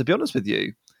summer. And to be honest with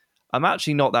you, I'm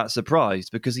actually not that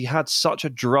surprised because he had such a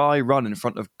dry run in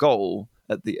front of goal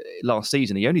at the last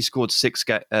season. He only scored six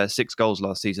goals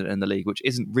last season in the league, which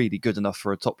isn't really good enough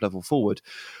for a top-level forward.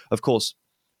 Of course,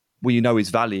 his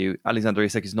value. Alexander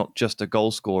Isak is not just a goal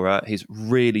scorer. He's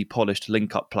really polished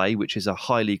link-up play, which is a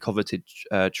highly coveted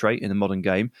trait in the modern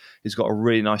game. He's got a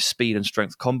really nice speed and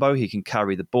strength combo. He can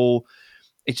carry the ball.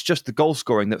 It's just the goal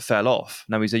scoring that fell off.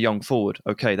 Now he's a young forward.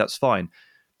 Okay, that's fine.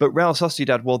 But Real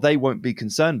Sociedad, well, they won't be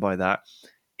concerned by that.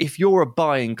 If you're a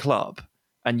buying club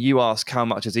and you ask how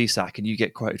much is Isak and you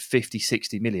get quoted 50,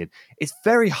 60 million, it's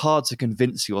very hard to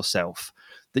convince yourself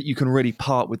that you can really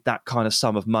part with that kind of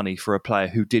sum of money for a player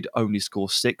who did only score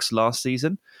 6 last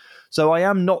season. So I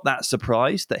am not that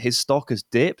surprised that his stock has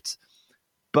dipped,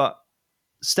 but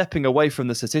stepping away from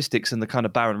the statistics and the kind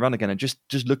of barren run again and just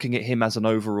looking at him as an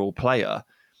overall player,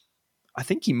 I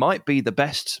think he might be the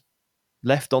best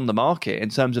left on the market in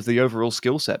terms of the overall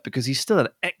skill set because he's still an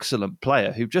excellent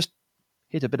player who just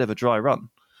hit a bit of a dry run.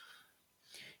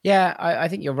 Yeah, I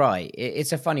think you're right.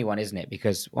 It's a funny one, isn't it?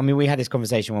 Because, I mean, we had this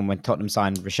conversation when Tottenham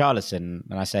signed Richarlison,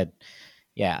 and I said,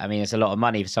 yeah, I mean, it's a lot of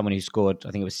money for someone who scored,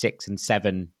 I think it was 6 and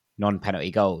 7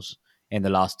 non-penalty goals in the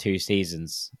last 2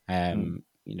 seasons.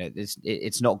 You know,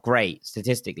 it's not great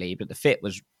statistically, but the fit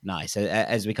was nice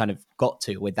as we kind of got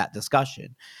to with that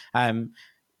discussion.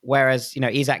 Whereas, you know,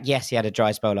 Isak, yes, he had a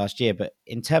dry spell last year, but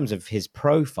in terms of his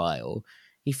profile,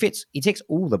 he ticks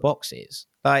all the boxes.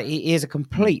 He is a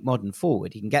complete modern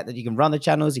forward. He can run the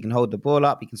channels, he can hold the ball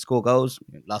up, he can score goals.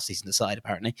 Last season aside,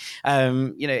 apparently.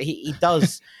 You know, he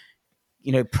does,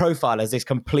 you know, profile as this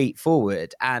complete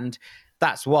forward, and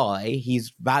that's why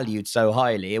he's valued so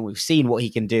highly, and we've seen what he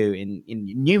can do in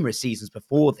numerous seasons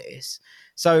before this.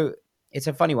 So it's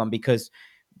a funny one because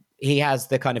he has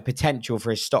the kind of potential for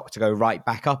his stock to go right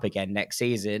back up again next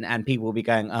season, and people will be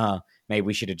going, maybe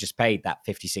we should have just paid that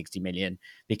 50, 60 million,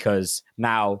 because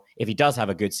now if he does have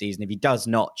a good season, if he does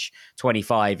notch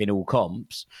 25 in all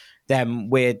comps, then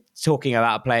we're talking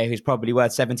about a player who's probably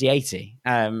worth 70, 80.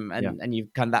 And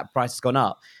you've kind of, that price has gone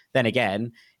up. Then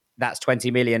again, that's 20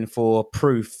 million for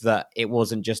proof that it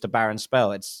wasn't just a barren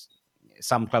spell.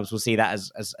 Some clubs will see that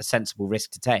as a sensible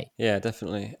risk to take. Yeah,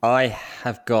 definitely. I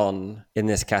have gone in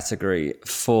this category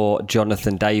for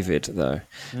Jonathan David, though.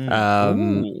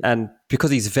 And because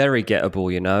he's very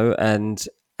gettable, you know, and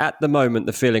at the moment,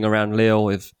 the feeling around Lille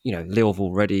is, you know, Lille have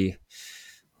already,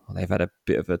 they've had a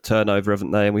bit of a turnover,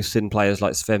 haven't they? And we've seen players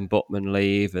like Sven Botman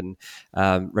leave, and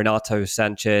Renato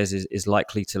Sanchez is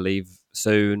likely to leave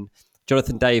soon.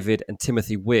 Jonathan David and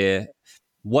Timothy Weir,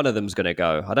 one of them's going to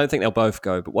go. I don't think they'll both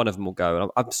go, but one of them will go.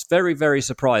 And I'm very, very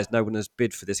surprised no one has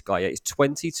bid for this guy yet. He's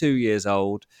 22 years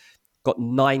old, got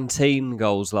 19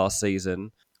 goals last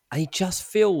season, and he just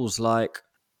feels like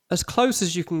as close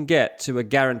as you can get to a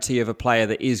guarantee of a player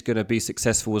that is going to be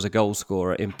successful as a goal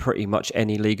scorer in pretty much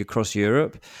any league across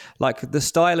Europe. Like the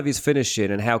style of his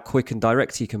finishing and how quick and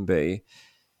direct he can be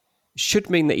should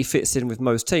mean that he fits in with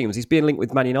most teams. He's being linked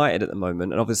with Man United at the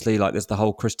moment, and obviously like there's the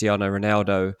whole Cristiano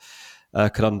Ronaldo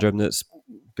conundrum that's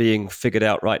being figured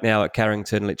out right now at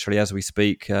Carrington, literally as we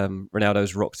speak.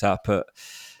 Ronaldo's rocked up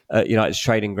at United's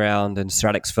training ground, and Sir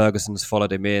Alex Ferguson's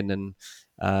followed him in. And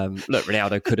look,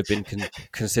 Ronaldo could have been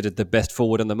considered the best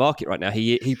forward on the market right now.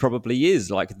 He probably is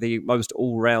like the most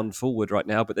all-round forward right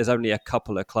now, but there's only a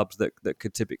couple of clubs that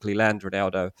could typically land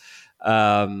Ronaldo.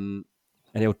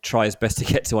 And he'll try his best to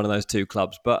get to one of those 2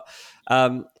 clubs. But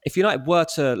if United were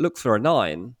to look for a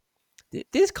 9,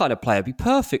 this kind of player would be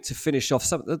perfect to finish off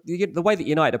the way that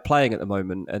United are playing at the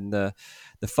moment, and the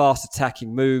fast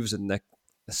attacking moves and the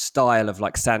style of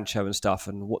like Sancho and stuff,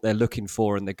 and what they're looking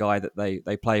for in the guy that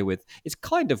they play with. It's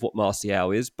kind of what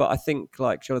Martial is, but I think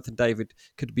like Jonathan David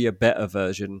could be a better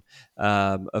version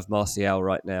of Martial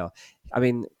right now. I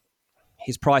mean,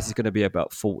 his price is going to be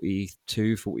about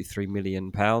 42, 43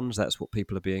 million pounds. That's what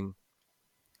people are being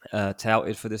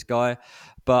touted for this guy.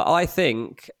 But I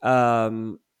think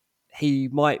he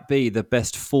might be the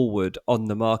best forward on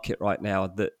the market right now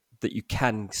that you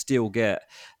can still get.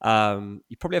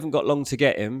 You probably haven't got long to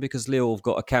get him because Lille have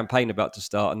got a campaign about to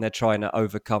start and they're trying to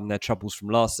overcome their troubles from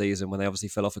last season when they obviously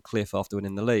fell off a cliff after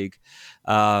winning the league.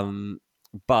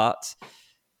 But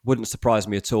wouldn't surprise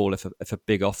me at all if a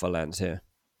big offer lands here.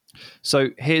 So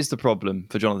here's the problem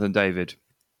for Jonathan David.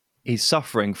 He's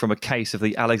suffering from a case of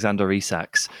the Alexander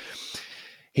Isaks.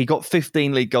 He got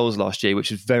 15 league goals last year,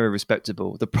 which is very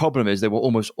respectable. The problem is they were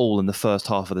almost all in the first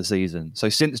half of the season. So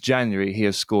since January, he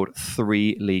has scored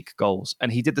 3 league goals.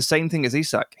 And he did the same thing as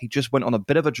Isak. He just went on a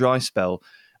bit of a dry spell,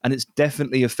 and it's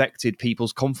definitely affected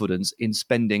people's confidence in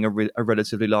spending a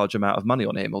relatively large amount of money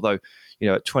on him. Although,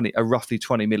 at roughly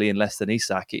 20 million less than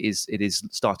Isak, it is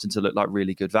starting to look like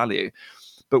really good value.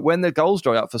 But when the goals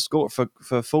dry up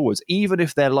for forwards, even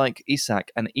if they're like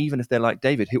Isak and even if they're like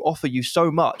David, who offer you so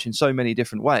much in so many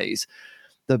different ways,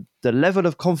 the level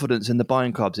of confidence in the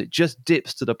buying clubs, it just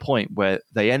dips to the point where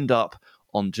they end up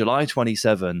on July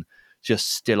 27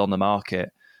 just still on the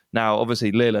market. Now,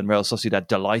 obviously, Lille and Real Sociedad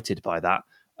delighted by that.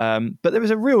 But there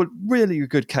is a really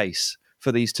good case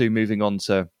for these two moving on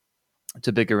to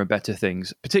bigger and better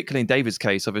things, particularly in David's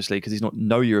case, obviously, because he's not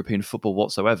no European football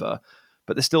whatsoever,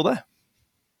 but they're still there.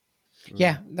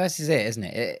 Yeah, this is it, isn't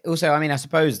it? Also, I mean, I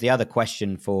suppose the other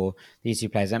question for these two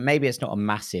players, and maybe it's not a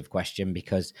massive question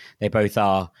because they both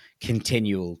are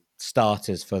continual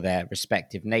starters for their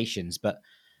respective nations, but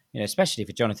especially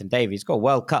for Jonathan David, he's got a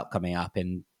World Cup coming up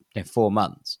in 4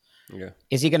 months. Yeah.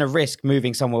 Is he going to risk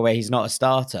moving somewhere where he's not a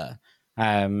starter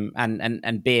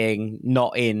and being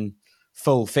not in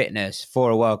full fitness for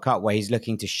a World Cup where he's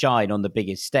looking to shine on the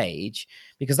biggest stage?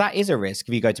 Because that is a risk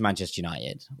if you go to Manchester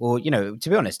United or, to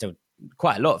be honest,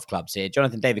 quite a lot of clubs here.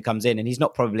 Jonathan David comes in and he's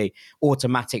not probably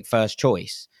automatic first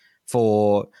choice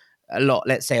for a lot.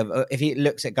 Let's say if he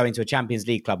looks at going to a Champions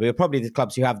League club, who are probably the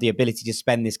clubs who have the ability to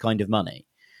spend this kind of money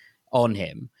on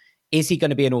him. Is he going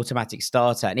to be an automatic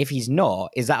starter? And if he's not,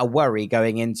 is that a worry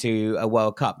going into a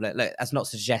World Cup? Look, that's not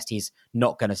to suggest he's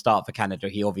not going to start for Canada.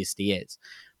 He obviously is.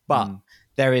 But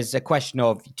there is a question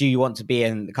of, do you want to be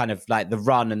in kind of like the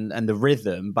run and the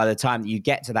rhythm by the time that you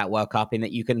get to that World Cup in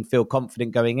that you can feel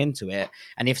confident going into it?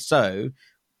 And if so,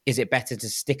 is it better to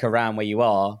stick around where you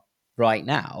are right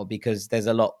now? Because there's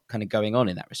a lot kind of going on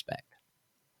in that respect.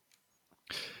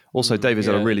 Also, David's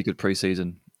had a really good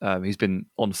pre-season. He's been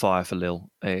on fire for Lille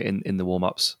in the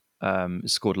warm-ups.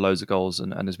 Scored loads of goals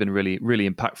and has been really, really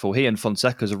impactful. He and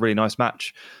Fonseca is a really nice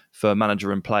match for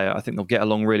manager and player. I think they'll get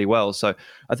along really well. So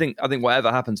I think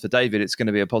whatever happens for David, it's going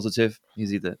to be a positive.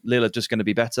 He's either Lille are just going to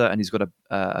be better and he's got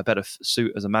a better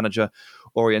suit as a manager,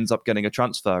 or he ends up getting a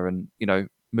transfer and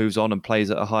moves on and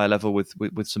plays at a higher level with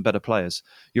some better players.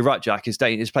 You're right, Jack. His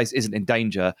place isn't in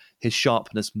danger. His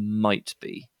sharpness might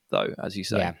be, though, as you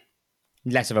say. Yeah.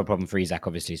 Less of a problem for Isak.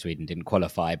 Obviously, Sweden didn't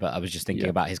qualify, but I was just thinking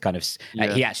about his kind of...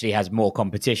 he actually has more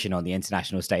competition on the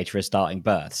international stage for a starting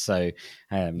berth. So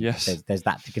there's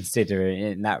that to consider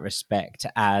in that respect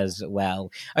as well.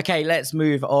 Okay, let's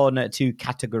move on to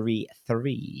category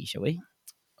 3, shall we?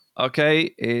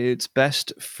 Okay, it's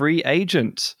best free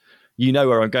agent. You know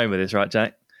where I'm going with this, right,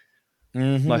 Jack?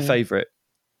 Mm-hmm. My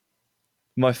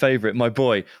favourite, my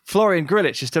boy. Florian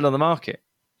Grillitsch is still on the market.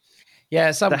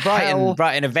 Yeah,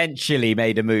 Brighton eventually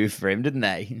made a move for him, didn't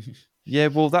they? Yeah,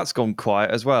 well, that's gone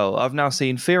quiet as well. I've now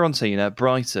seen Fiorentina,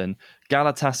 Brighton,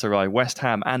 Galatasaray, West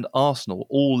Ham and Arsenal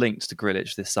all linked to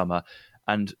Grillitsch this summer,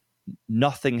 and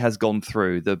nothing has gone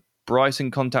through. The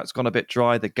Brighton contact's gone a bit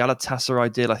dry. The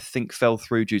Galatasaray deal, I think, fell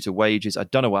through due to wages. I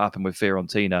don't know what happened with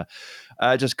Fiorentina.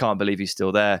 I just can't believe he's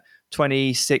still there.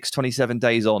 26, 27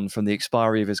 days on from the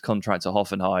expiry of his contract at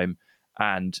Hoffenheim,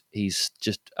 and he's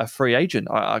just a free agent.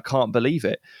 I can't believe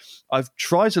it. I've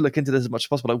tried to look into this as much as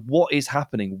possible. Like, what is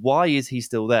happening? Why is he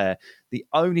still there? The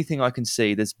only thing I can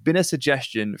see, there's been a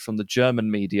suggestion from the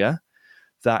German media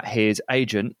that his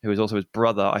agent, who is also his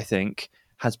brother, I think,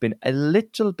 has been a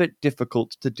little bit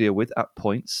difficult to deal with at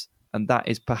points, and that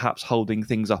is perhaps holding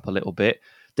things up a little bit.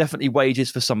 Definitely wages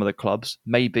for some of the clubs,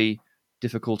 maybe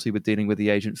difficulty with dealing with the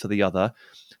agent for the other,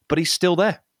 but he's still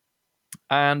there.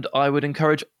 And I would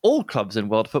encourage all clubs in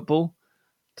world football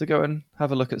to go and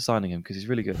have a look at signing him because he's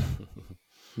really good.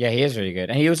 Yeah, he is really good,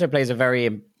 and he also plays a very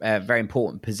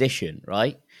important position,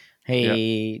 right?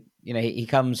 He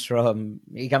comes from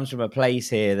a place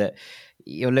here that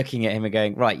you're looking at him and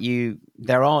going, right,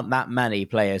 there aren't that many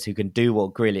players who can do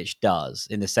what Grillitsch does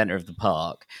in the center of the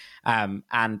park,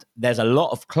 and there's a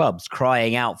lot of clubs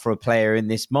crying out for a player in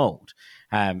this mold.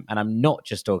 And I'm not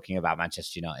just talking about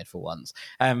Manchester United for once.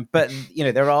 But,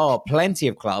 there are plenty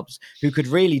of clubs who could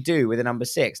really do with a number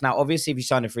 6. Now, obviously, if you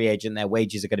sign a free agent, their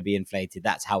wages are going to be inflated.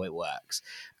 That's how it works.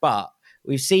 But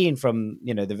we've seen from,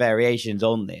 the variations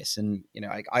on this, and,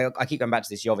 I keep going back to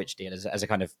this Jovic deal as a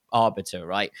kind of arbiter,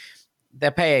 right?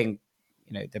 They're paying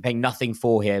nothing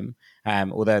for him,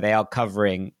 although they are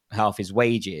covering half his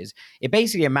wages. It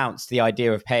basically amounts to the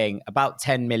idea of paying about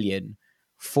 10 million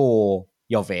for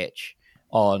Jovic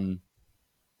and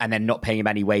then not paying him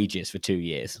any wages for 2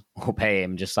 years, or pay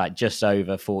him just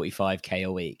over 45k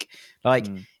a week.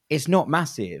 It's not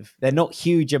massive. They're not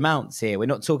huge amounts here. We're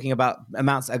not talking about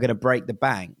amounts that are going to break the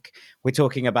bank. We're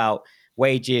talking about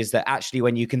wages that actually,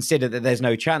 when you consider that there's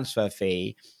no transfer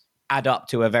fee, add up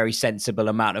to a very sensible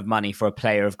amount of money for a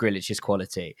player of Grealich's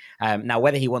quality. Now,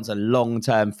 whether he wants a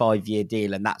long-term 5-year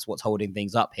deal and that's what's holding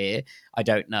things up here, I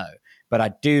don't know. But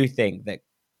I do think that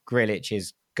Grealish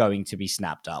is going to be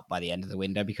snapped up by the end of the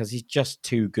window because he's just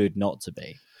too good not to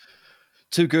be.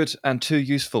 Too good and too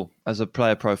useful as a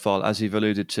player profile, as you've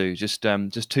alluded to. Just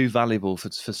too valuable for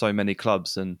so many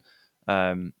clubs. And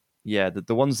the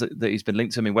ones that he's been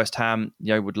linked to, West Ham,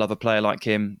 would love a player like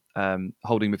him,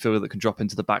 holding midfielder that can drop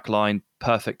into the back line,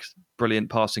 perfect, brilliant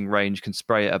passing range, can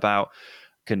spray it about.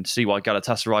 Can see why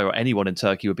Galatasaray or anyone in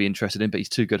Turkey would be interested in, but he's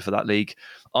too good for that league.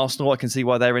 Arsenal, I can see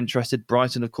why they're interested.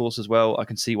 Brighton, of course, as well. I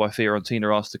can see why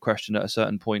Fiorentina asked the question at a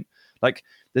certain point.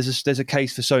 There's a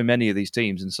case for so many of these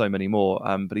teams and so many more,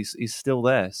 but he's still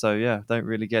there. So don't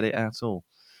really get it at all.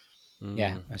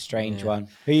 Yeah, a strange one.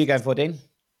 Who are you going for, Dean?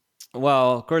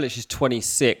 Well, Grealish is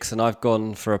 26, and I've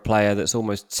gone for a player that's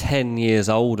almost 10 years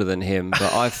older than him.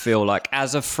 But I feel like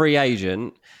as a free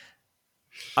agent,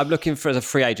 I'm looking for, as a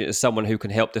free agent, as someone who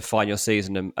can help define your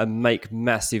season and make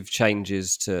massive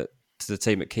changes to the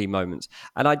team at key moments.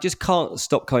 And I just can't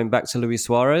stop coming back to Luis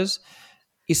Suarez.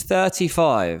 He's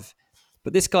 35,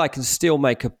 but this guy can still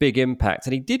make a big impact.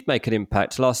 And he did make an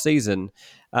impact last season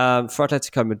for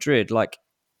Atletico Madrid.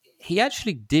 He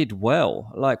actually did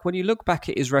well. When you look back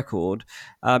at his record,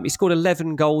 he scored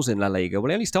 11 goals in La Liga.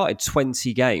 Well, he only started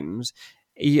 20 games.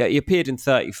 He appeared in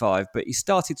 35, but he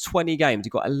started 20 games. He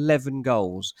got 11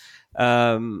 goals.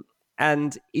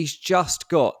 And he's just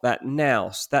got that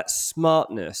nous, that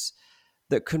smartness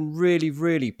that can really,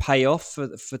 really pay off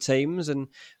for teams. And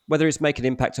whether it's making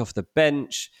an impact off the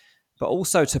bench, but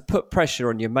also to put pressure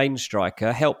on your main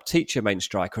striker, help teach your main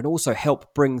striker, and also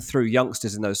help bring through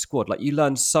youngsters in those squad. You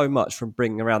learn so much from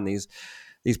bringing around these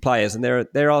players. And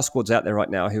there are squads out there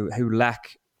right now who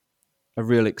lack a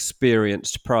real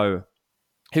experienced pro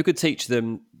who could teach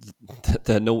them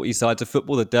the naughty sides of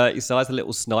football, the dirty sides, the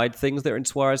little snide things that are in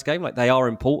Suarez's game. They are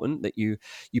important that you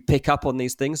pick up on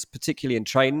these things, particularly in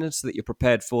training, so that you're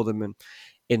prepared for them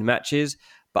in matches.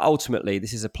 But ultimately,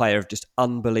 this is a player of just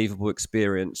unbelievable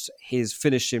experience. His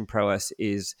finishing prowess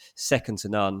is second to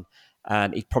none,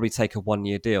 and he'd probably take a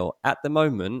 1-year deal. At the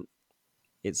moment,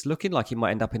 it's looking like he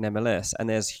might end up in MLS, and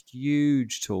there's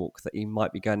huge talk that he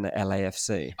might be going to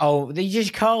LAFC. Oh, you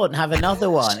just can't have another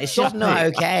one. It's just not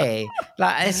okay.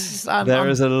 There's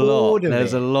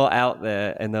a lot out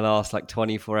there in the last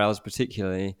 24 hours,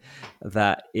 particularly,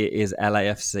 that it is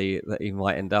LAFC that he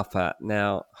might end up at.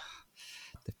 Now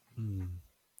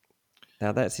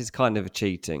that's his kind of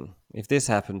cheating. If this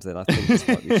happens, then I think this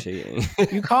might be cheating.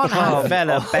 You can't have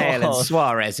Vela, Bale, and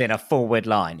Suarez in a forward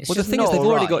line. It's the thing is, they've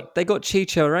already got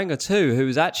Chicho Arango too,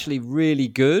 who's actually really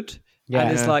good,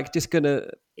 and it's just gonna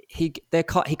he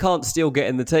can't still get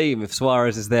in the team if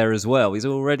Suarez is there as well. He's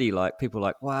already people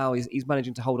are wow, he's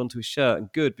managing to hold onto his shirt,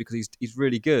 and good because he's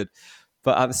really good.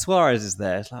 But Suarez is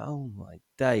there. It's oh my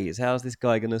days, how's this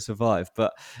guy going to survive?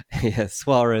 But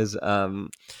Suarez.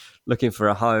 Looking for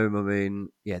a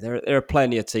home. There are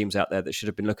plenty of teams out there that should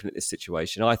have been looking at this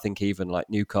situation. I think even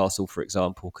Newcastle, for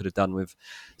example, could have done with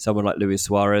someone like Luis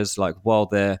Suarez. While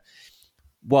they're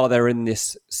in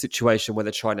this situation where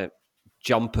they're trying to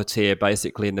jump a tier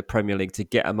basically in the Premier League to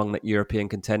get among the European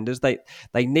contenders, they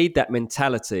need that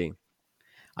mentality.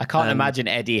 I can't imagine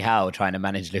Eddie Howe trying to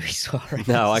manage Luis Suarez.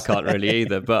 No, I can't really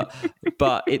either. But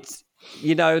it's.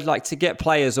 To get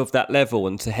players of that level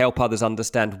and to help others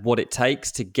understand what it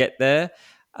takes to get there.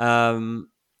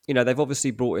 They've obviously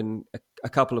brought in a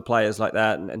couple of players like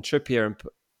that, and Trippier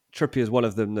is one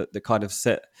of them that kind of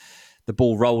set the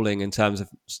ball rolling in terms of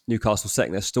Newcastle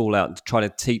setting their stall out and trying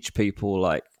to teach people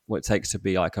what it takes to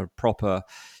be a proper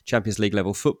Champions League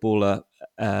level footballer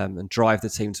and drive the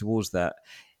team towards that.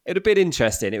 It would have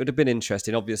been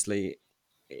interesting. Obviously,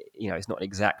 it's not an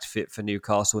exact fit for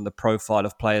Newcastle and the profile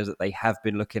of players that they have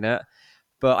been looking at.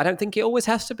 But I don't think it always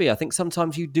has to be. I think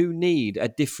sometimes you do need a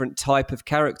different type of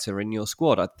character in your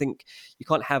squad. I think you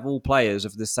can't have all players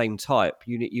of the same type.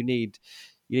 You need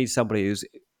somebody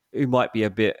who might be a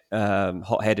bit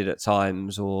hot-headed at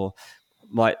times, or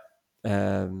might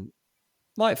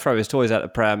throw his toys out the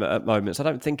pram at moments. I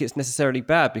don't think it's necessarily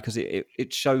bad, because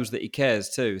it shows that he cares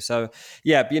too. So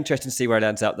yeah, it'd be interesting to see where he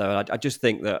lands up though. I just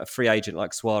think that a free agent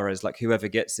like Suarez, like whoever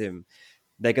gets him,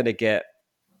 they're going to get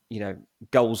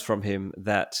goals from him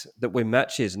that win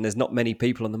matches, and there's not many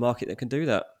people on the market that can do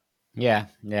that. Yeah,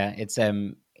 it's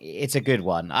a good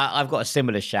one. I've got a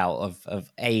similar shout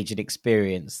of age and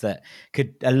experience that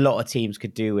a lot of teams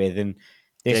could do with. And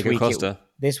this week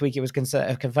it was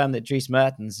confirmed that Dries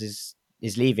Mertens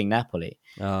is leaving Napoli.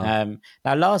 Now,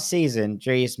 last season,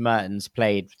 Dries Mertens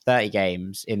played 30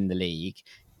 games in the league,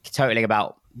 totaling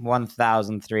about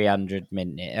 1,400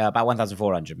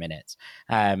 minutes.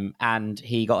 And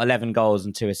he got 11 goals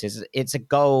and 2 assists. It's a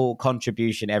goal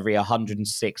contribution every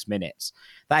 106 minutes.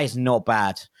 That is not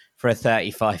bad for a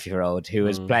 35-year-old who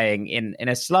was playing in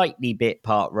a slightly bit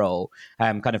part role,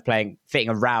 kind of fitting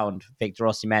around Victor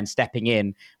Osimhen, stepping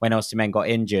in when Osimhen got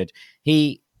injured.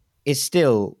 He is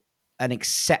still an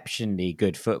exceptionally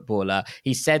good footballer.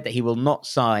 He said that he will not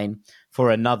sign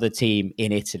for another team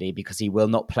in Italy because he will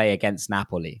not play against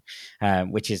Napoli,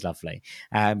 which is lovely.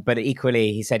 But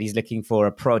equally, he said he's looking for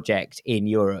a project in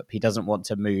Europe. He doesn't want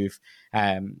to move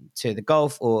to the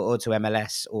Gulf or to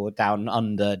MLS or down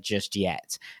under just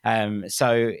yet.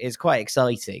 So it's quite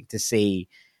exciting to see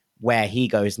where he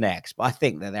goes next. But I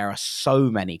think that there are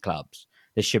so many clubs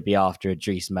that should be after a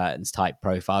Dries Mertens type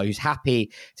profile, who's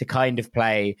happy to kind of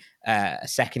play a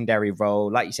secondary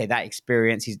role. Like you say, that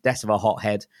experience, he's less of a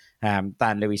hothead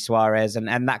than Luis Suarez,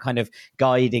 and that kind of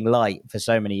guiding light for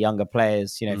so many younger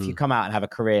players. If you come out and have a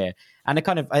career, and a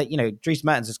kind of, Dries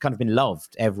Mertens has kind of been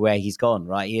loved everywhere he's gone,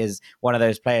 right? He is one of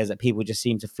those players that people just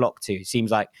seem to flock to. He seems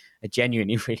like a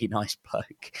genuinely really nice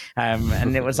bloke.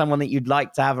 And it was someone that you'd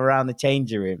like to have around the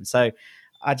changing room. So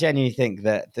I genuinely think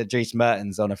that Dries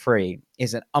Mertens on a free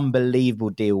is an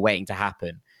unbelievable deal waiting to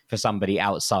happen for somebody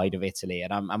outside of Italy.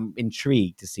 And I'm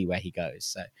intrigued to see where he goes.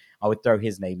 So I would throw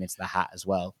his name into the hat as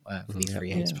well for these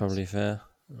free agents. It's probably fair.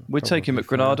 We'd take him at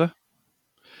Granada.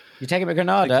 You take him at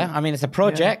Granada? I mean, it's a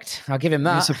project. Yeah. I'll give him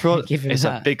that. It's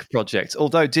a big project.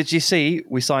 Although, did you see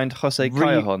we signed Jose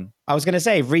Callejon? I was going to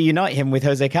say, reunite him with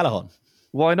Jose Callejon.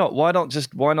 Why not? Why not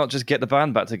just get the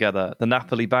band back together, the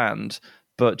Napoli band,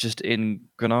 but just in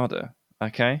Granada?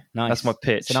 Okay, nice. That's my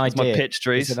pitch. It's an idea. That's my pitch,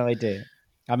 Dries. It's an idea.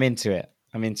 I'm into it.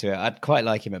 I'd quite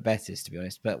like him at Betis, to be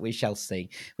honest, but we shall see.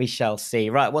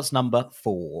 Right, what's number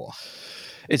 4?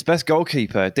 It's best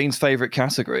goalkeeper, Dean's favourite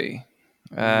category.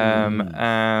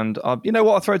 And you know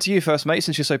what? I'll throw it to you first, mate,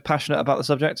 since you're so passionate about the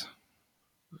subject.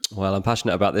 Well, I'm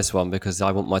passionate about this one because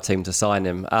I want my team to sign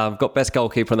him. I've got best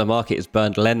goalkeeper on the market is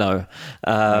Bernd Leno,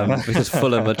 because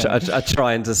Fulham are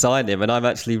trying to sign him, and I'm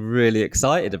actually really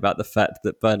excited about the fact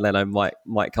that Bernd Leno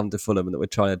might come to Fulham and that we're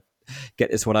trying to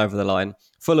get this one over the line.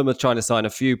 Fulham are trying to sign a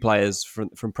few players from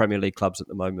Premier League clubs at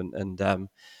the moment, and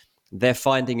they're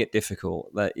finding it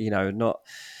difficult. That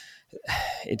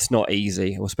it's not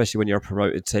easy, especially when you're a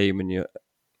promoted team and you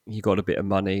got a bit of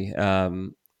money.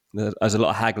 There's a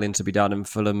lot of haggling to be done, and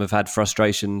Fulham have had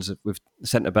frustrations with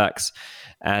centre backs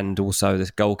and also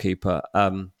this goalkeeper.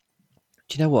 Do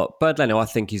you know what? Bernd Leno, I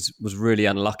think, was really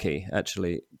unlucky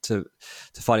actually to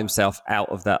find himself out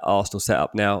of that Arsenal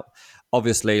setup. Now,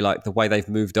 obviously, like the way they've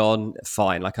moved on,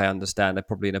 fine. Like I understand they're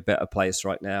probably in a better place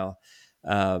right now,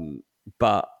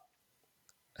 but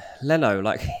Leno,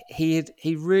 like he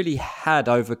really had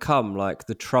overcome like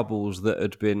the troubles that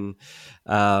had been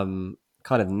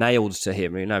kind of nailed to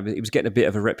him. He was getting a bit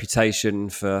of a reputation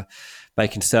for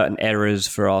making certain errors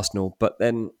for Arsenal, but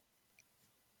then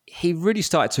he really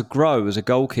started to grow as a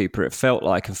goalkeeper, it felt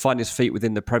like, and find his feet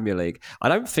within the Premier League. I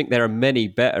don't think there are many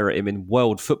better at him in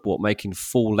world football making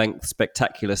full-length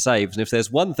spectacular saves. And if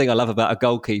there's one thing I love about a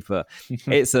goalkeeper,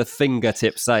 it's a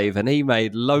fingertip save. And he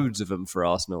made loads of them for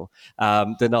Arsenal,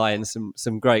 denying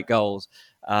some great goals.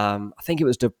 I think it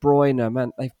was De Bruyne.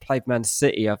 Man, they've played Man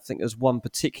City. I think there's one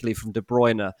particularly from De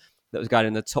Bruyne that was going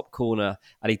in the top corner,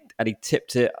 and he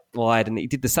tipped it wide, and he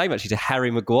did the same actually to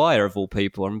Harry Maguire of all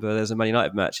people. I remember there was a Man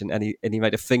United match, and he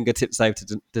made a fingertip save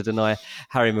to deny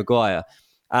Harry Maguire.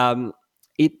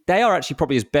 They are actually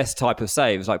probably his best type of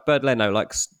saves. Like Bernd Leno,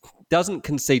 doesn't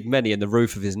concede many in the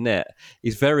roof of his net.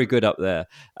 He's very good up there.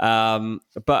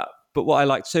 But what I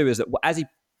like too is that as he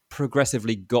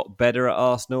progressively got better at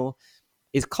Arsenal,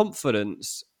 his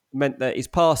confidence meant that his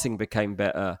passing became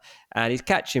better and his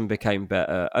catching became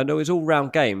better, and his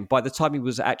all-round game, by the time he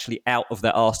was actually out of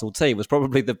that Arsenal team, was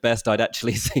probably the best I'd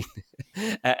actually seen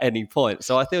at any point.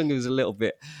 So I think he was a little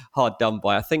bit hard done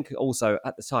by. I think also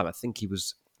at the time, I think he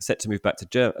was set to move back to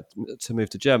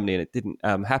Germany, and it didn't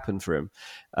happen for him.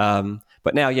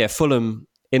 But now, Fulham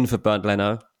in for Bernd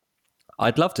Leno.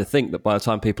 I'd love to think that by the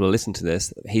time people listen to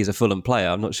this, he's a Fulham player.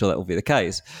 I'm not sure that will be the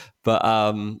case. But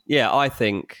I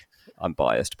think, I'm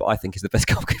biased, but I think he's the best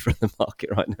goalkeeper in the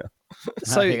market right now.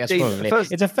 So I think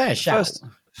that's it's a fair shout.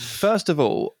 First of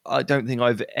all, I don't think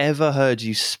I've ever heard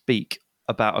you speak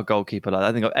about a goalkeeper like that.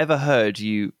 I think I've ever heard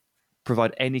you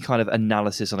provide any kind of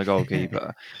analysis on a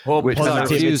goalkeeper. Which I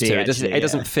refuse to. It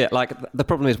doesn't fit. Like, the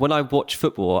problem is when I watch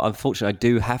football, unfortunately, I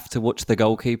do have to watch the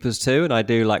goalkeepers too, and I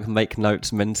do make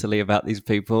notes mentally about these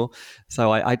people.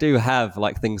 So I do have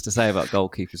things to say about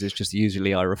goalkeepers. It's just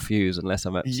usually I refuse unless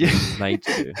I'm actually made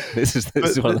to. This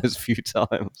is one of those few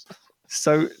times.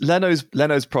 So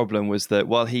Leno's problem was that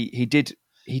while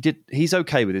he's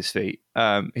okay with his feet.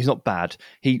 He's not bad.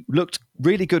 He looked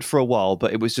really good for a while,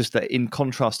 but it was just that in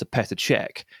contrast to Petr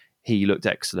Cech, he looked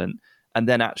excellent. And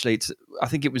then actually, I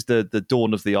think it was the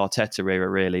dawn of the Arteta era,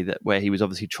 really, where he was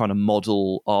obviously trying to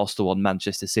model Arsenal on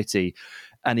Manchester City.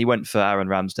 And he went for Aaron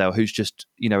Ramsdale, who's just,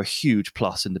 a huge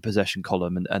plus in the possession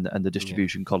column and the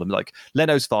distribution column. Like,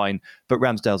 Leno's fine, but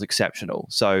Ramsdale's exceptional.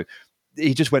 So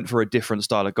he just went for a different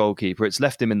style of goalkeeper. It's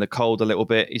left him in the cold a little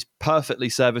bit. He's perfectly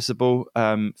serviceable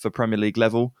for Premier League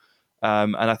level,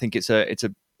 and I think it's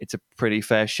a pretty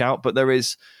fair shout. But there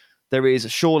is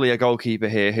surely a goalkeeper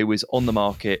here who is on the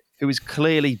market, who is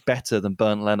clearly better than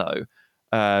Bernd Leno,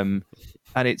 and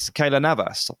it's Keylor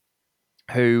Navas.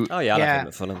 Who? Oh yeah, I'd have him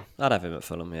at Fulham. I'd have him at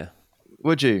Fulham. Yeah.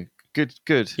 Would you? Good.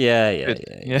 Yeah.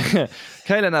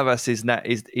 Keylor Navas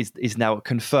is now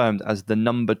confirmed as the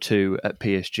number 2 at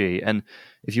PSG. And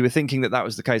if you were thinking that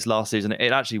was the case last season,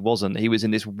 it actually wasn't. He was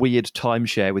in this weird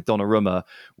timeshare with Donnarumma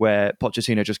where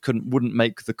Pochettino just wouldn't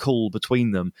make the call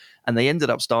between them. And they ended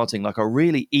up starting a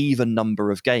really even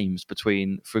number of games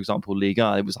between, for example, Ligue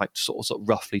 1. It was sort of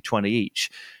roughly 20 each.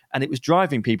 And it was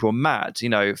driving people mad.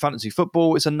 Fantasy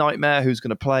football is a nightmare. Who's going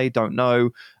to play? Don't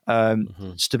know.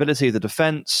 Stability of the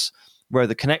defence. Where are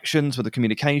the connections, where the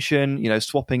communication,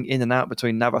 swapping in and out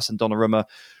between Navas and Donnarumma.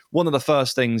 One of the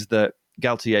first things that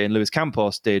Galtier and Luis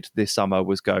Campos did this summer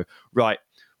was go, right,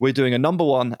 we're doing a number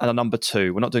 1 and a number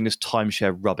 2. We're not doing this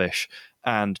timeshare rubbish.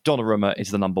 And Donnarumma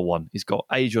is the number 1. He's got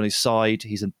age on his side.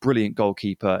 He's a brilliant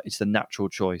goalkeeper. It's the natural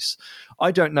choice.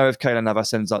 I don't know if Keylor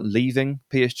Navas ends up leaving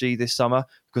PSG this summer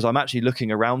because I'm actually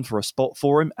looking around for a spot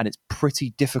for him and it's pretty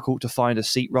difficult to find a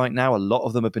seat right now. A lot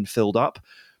of them have been filled up.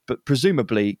 But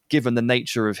presumably, given the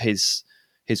nature of his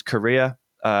career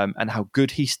and how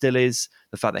good he still is,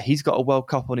 the fact that he's got a World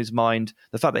Cup on his mind,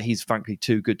 the fact that he's frankly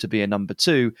too good to be a number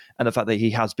 2, and the fact that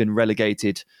he has been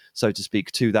relegated, so to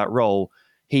speak, to that role,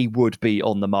 he would be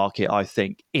on the market, I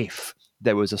think, if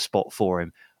there was a spot for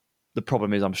him. The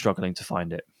problem is I'm struggling to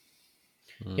find it.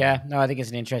 Yeah, no, I think it's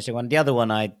an interesting one. The other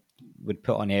one I would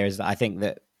put on here is that I think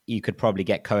that you could probably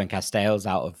get Cohen Castells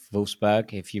out of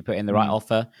Wolfsburg if you put in the right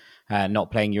offer.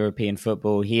 Not playing European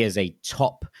football, he is a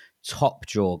top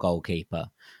draw goalkeeper,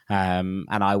 and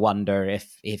I wonder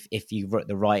if you put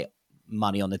the right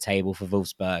money on the table for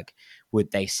Wolfsburg,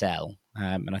 would they sell?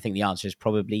 And I think the answer is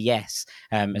probably yes,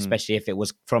 especially if it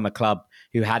was from a club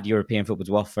who had European football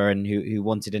to offer and who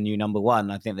wanted a new number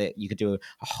 1. I think that you could do a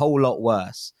whole lot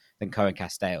worse than Cohen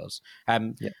Castells.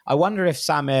 I wonder if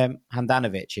Samir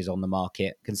Handanovic is on the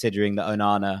market, considering that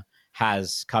Onana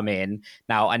has come in.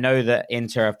 Now, I know that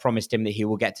Inter have promised him that he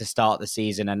will get to start the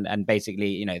season and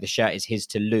basically, the shirt is his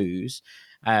to lose.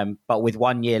 But with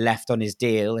 1 year left on his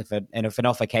deal, if an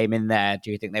offer came in there, do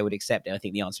you think they would accept it? I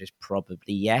think the answer is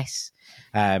probably yes.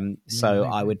 So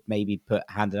I would maybe put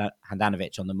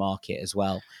Handanovic on the market as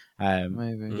well.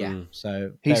 Maybe. Yeah.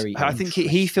 So I think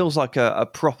he feels like a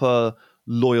proper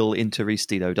loyal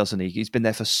Interisti, though, doesn't he? He's been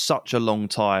there for such a long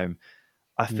time.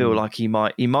 I feel like he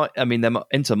might. I mean,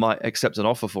 Inter might accept an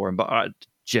offer for him, but I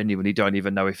genuinely don't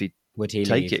even know if he would take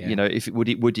leave, it.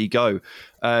 Yeah. Would he go?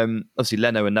 Obviously,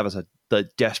 Leno and Navas are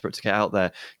desperate to get out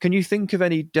there. Can you think of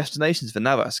any destinations for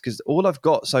Navas? Because all I've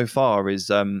got so far is,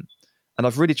 and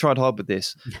I've really tried hard with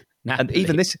this. And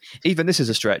even this is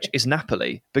a stretch. Is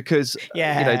Napoli, because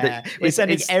we're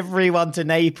sending everyone to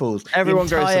Naples. Everyone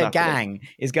the goes to entire Napoli. gang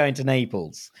is going to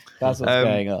Naples. That's what's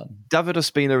going on. David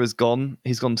Ospina is gone.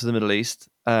 He's gone to the Middle East.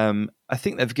 I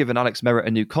think they've given Alex Merritt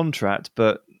a new contract,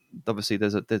 but obviously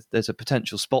there's a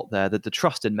potential spot there. That the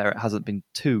trust in Merritt hasn't been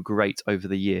too great over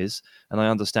the years, and I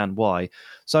understand why.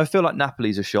 So I feel like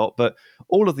Napoli's a shot, but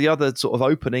all of the other sort of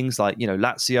openings, like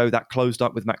Lazio, that closed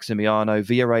up with Maximiano.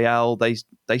 Villarreal,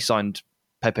 they signed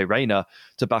Pepe Reina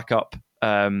to back up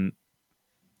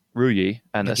Rui,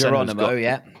 and Geronimo,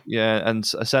 and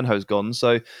Asenjo's gone.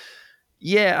 So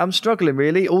yeah, I'm struggling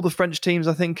really. All the French teams,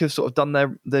 I think, have sort of done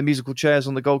their musical chairs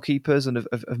on the goalkeepers and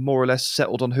have more or less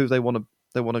settled on who they want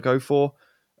to go for.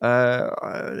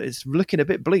 It's looking a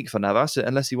bit bleak for Navas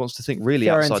unless he wants to think really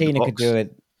outside the box.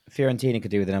 Fiorentina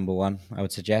could do with the number one, I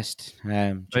would suggest.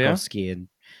 Tchaikovsky and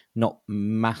not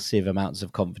massive amounts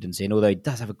of confidence in, although he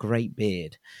does have a great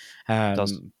beard.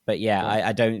 But yeah,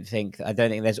 I don't think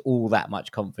there's all that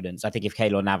much confidence. I think if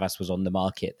Keylor Navas was on the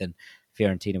market, then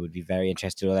Fiorentina would be very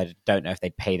interested, although I don't know if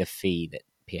they'd pay the fee that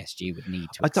PSG would need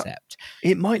to accept.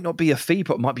 It might not be a fee,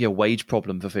 but it might be a wage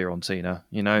problem for Fiorentina.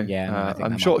 Yeah,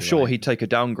 I'm sure he'd take a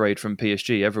downgrade from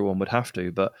PSG. Everyone would have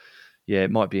to, but yeah,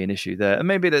 it might be an issue there. And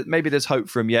maybe there's hope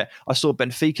for him yet. I saw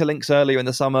Benfica links earlier in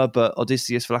the summer, but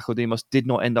Odysseus Vlachodimos did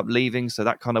not end up leaving, so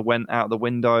that kind of went out the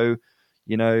window.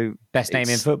 Best name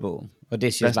in football,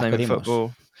 Odysseus Vlachodimos. Name in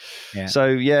football. Yeah. So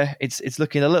yeah, it's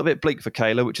looking a little bit bleak for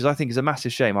Keylor, which I think is a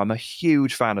massive shame. I'm a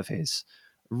huge fan of his,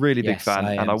 really big fan,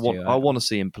 and I want to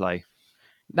see him play.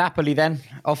 Napoli then,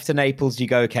 off to Naples you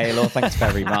go, Keylor. Thanks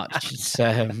very much.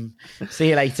 See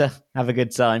you later. Have a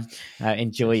good time.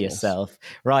 Enjoy yourself.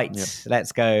 Right,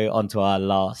 Let's go on to our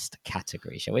last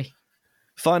category, shall we?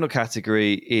 Final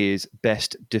category is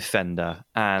best defender,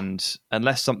 and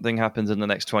unless something happens in the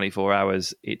next 24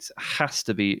 hours, it has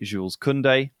to be Jules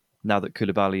Koundé. Now that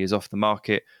Koulibaly is off the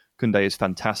market, Koundé is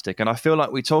fantastic. And I feel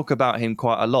like we talk about him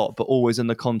quite a lot, but always in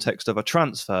the context of a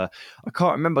transfer. I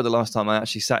can't remember the last time I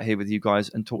actually sat here with you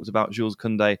guys and talked about Jules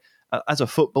Koundé as a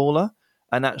footballer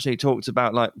and actually talked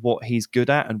about like what he's good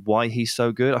at and why he's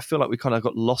so good. I feel like we kind of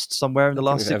got lost somewhere in the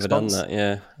last 6 months. Done that,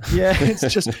 yeah. Yeah,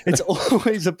 it's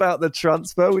always about the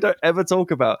transfer. We don't ever talk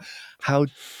about how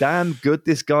damn good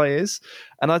this guy is.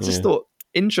 And I just thought,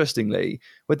 interestingly,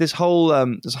 with this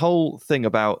whole thing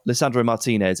about Lisandro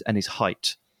Martinez and his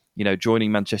height,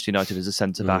 joining Manchester United as a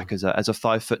centre back, as a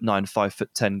 5'9",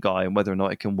 5'10" guy, and whether or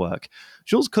not it can work.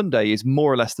 Jules Koundé is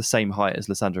more or less the same height as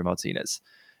Lisandro Martinez.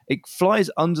 It flies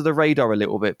under the radar a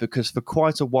little bit because for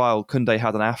quite a while Koundé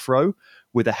had an afro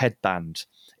with a headband.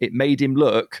 It made him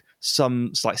look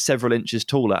several inches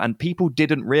taller, and people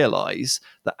didn't realise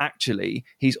that actually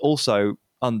he's also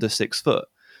under 6 foot.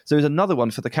 So there's another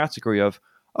one for the category of,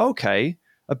 okay,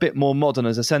 a bit more modern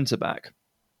as a centre-back.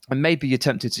 And maybe you're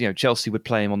tempted to, Chelsea would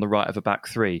play him on the right of a back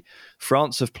three.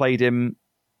 France have played him,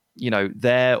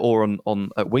 there or on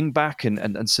at wing back,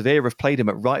 and Sevilla have played him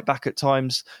at right back at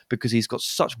times because he's got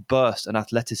such burst and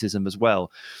athleticism as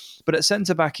well. But at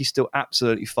centre-back, he's still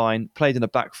absolutely fine. Played in a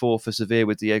back four for Sevilla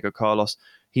with Diego Carlos.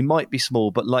 He might be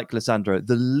small, but like Lisandro,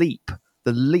 the leap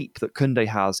that Koundé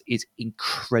has is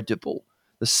incredible.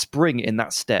 The spring in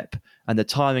that step and the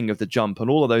timing of the jump and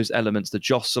all of those elements, the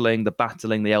jostling, the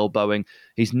battling, the elbowing,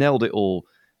 he's nailed it all.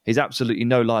 He's absolutely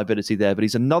no liability there, but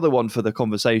he's another one for the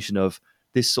conversation of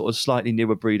this sort of slightly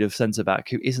newer breed of centre-back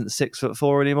who isn't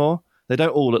 6'4" anymore. They don't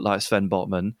all look like Sven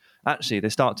Botman. Actually, they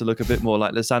start to look a bit more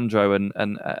like Lisandro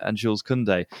and Jules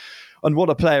Koundé. And what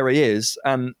a player he is.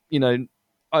 And,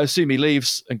 I assume he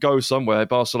leaves and goes somewhere,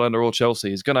 Barcelona or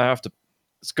Chelsea. He's going to have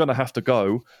to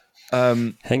go.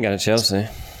 Ain't going to Chelsea.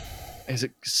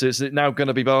 Is it now going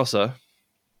to be Barca?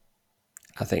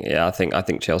 I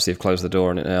think Chelsea have closed the door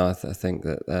on it now. I think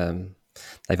that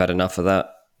they've had enough of that.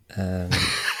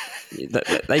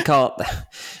 They can't.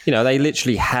 They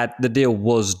literally had the deal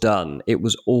was done. It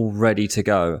was all ready to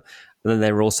go, and then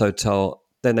they were also told.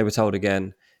 Then they were told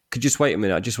again, could you just wait a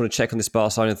minute? I just want to check on this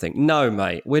Barcelona thing. No,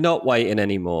 mate, we're not waiting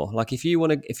anymore. Like if you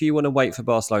want to wait for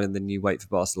Barcelona, then you wait for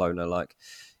Barcelona. Like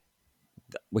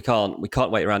we can't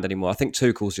wait around anymore. I think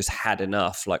Tuchel's just had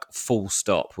enough. Like full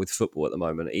stop with football at the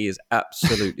moment. He is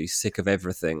absolutely sick of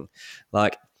everything.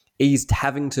 Like he's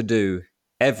having to do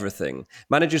everything.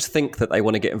 Managers think that they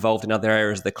want to get involved in other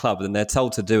areas of the club, and they're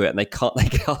told to do it, and they can't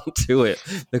do it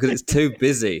because it's too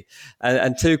busy.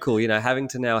 And Tuchel, having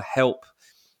to now help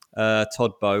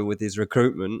Todd Bow with his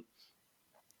recruitment,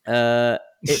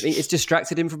 it's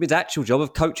distracted him from his actual job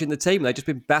of coaching the team. They've just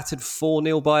been battered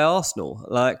 4-0 by Arsenal.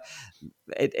 Like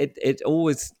it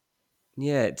always,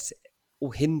 it's all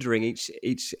hindering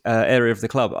each area of the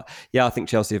club. Yeah, I think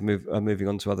Chelsea are moving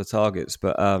on to other targets,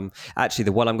 but actually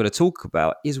the one I'm going to talk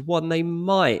about is one they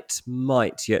might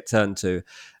yet turn to.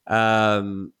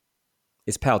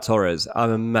 It's Pau Torres.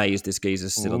 I'm amazed this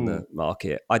geezer's still on the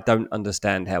market. I don't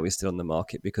understand how he's still on the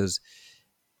market because,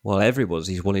 well,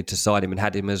 he's wanted to sign him and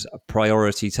had him as a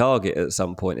priority target at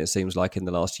some point, it seems like, in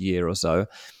the last year or so.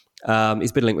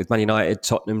 He's been linked with Man United,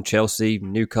 Tottenham, Chelsea,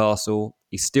 Newcastle.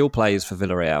 He still plays for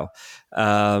Villarreal.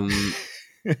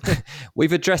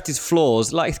 We've addressed his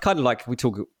flaws. Like it's kind of like we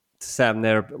talk to Sam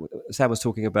there. Sam was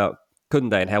talking about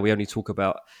Koundé and how we only talk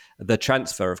about the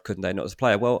transfer of Koundé, not as a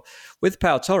player. Well, with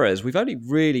Pau Torres, we've only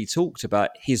really talked about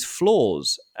his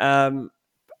flaws. And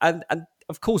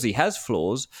of course he has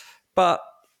flaws, but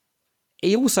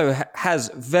he also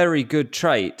has very good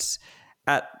traits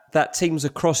that teams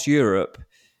across Europe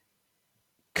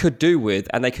could do with,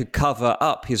 and they could cover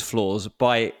up his flaws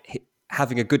by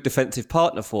having a good defensive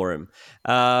partner for him.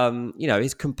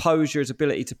 His composure, his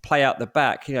ability to play out the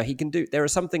back. He can do. There are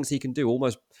some things he can do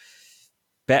almost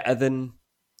better than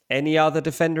any other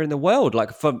defender in the world.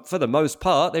 Like for the most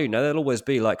part, there'll always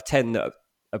be like 10 that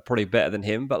are probably better than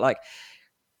him, but like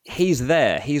he's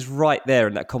there. He's right there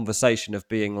in that conversation of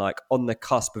being like on the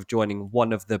cusp of joining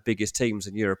one of the biggest teams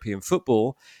in European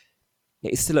football.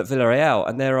 He's still at Villarreal,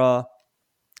 and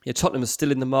Tottenham is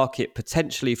still in the market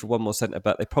potentially for one more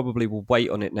centre-back. They probably will wait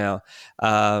on it now.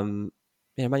 Man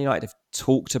United have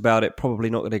talked about it, probably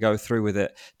not going to go through with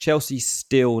it. Chelsea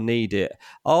still need it.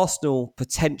 Arsenal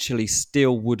potentially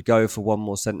still would go for one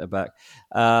more centre-back.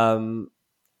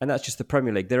 And that's just the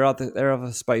Premier League. There are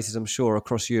other spaces, I'm sure,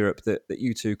 across Europe that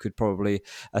you two could probably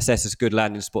assess as good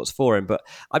landing spots for him. But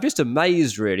I'm just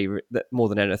amazed, really, that more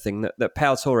than anything, that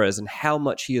Pau Torres and how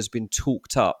much he has been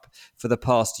talked up for the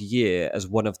past year as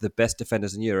one of the best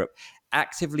defenders in Europe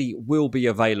actively will be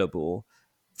available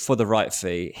for the right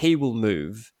fee. He will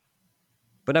move,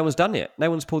 but no one's done it. No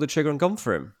one's pulled the trigger and gone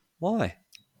for him. Why?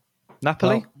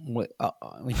 Napoli?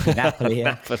 Napoli,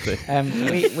 yeah.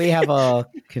 We have our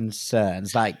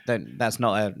concerns. Like, it's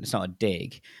not a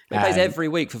dig. He plays every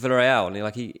week for Villarreal,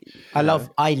 and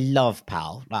I love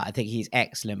Pau. Like, I think he's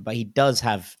excellent, but he does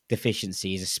have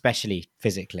deficiencies, especially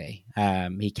physically.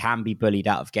 He can be bullied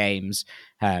out of games.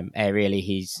 Aerially,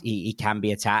 he can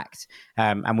be attacked,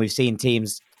 and we've seen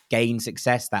teams gain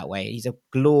success that way. He's a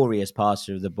glorious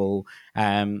passer of the ball,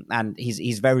 and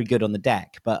he's very good on the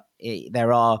deck. But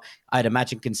there are, I'd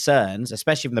imagine, concerns,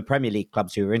 especially from the Premier League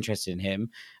clubs who are interested in him,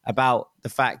 about the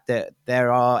fact that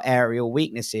there are aerial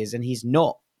weaknesses, and he's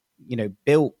not,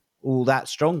 built all that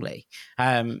strongly.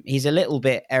 He's a little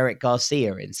bit Eric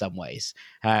Garcia in some ways.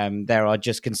 There are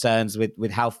just concerns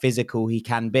with how physical he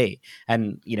can be.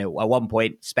 And, at one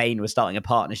point, Spain was starting a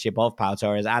partnership of Pau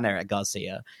Torres and Eric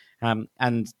Garcia.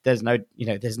 And there's no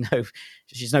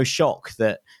shock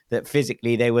that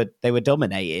physically they were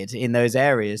dominated in those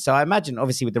areas. So I imagine,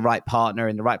 obviously, with the right partner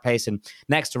in the right place, and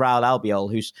next to Raul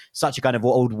Albiol, who's such a kind of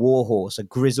old warhorse, a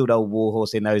grizzled old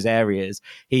warhorse in those areas,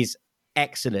 he's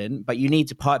excellent. But you need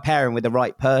to pair him with the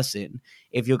right person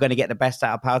if you're going to get the best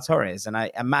out of Pau Torres. And I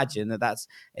imagine that's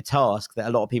a task that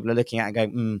a lot of people are looking at and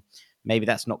going, maybe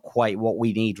that's not quite what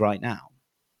we need right now.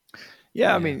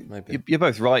 Yeah, I mean, you're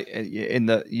both right in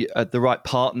that the right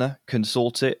partner can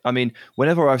sort it. I mean,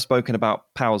 whenever I've spoken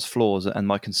about Pau's flaws and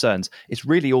my concerns, it's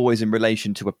really always in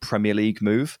relation to a Premier League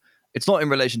move. It's not in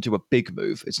relation to a big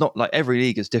move. It's not like every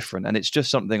league is different. And it's just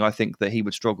something I think that he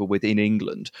would struggle with in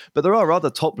England. But there are other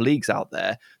top leagues out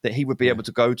there that he would be able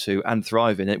to go to and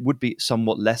thrive in. It would be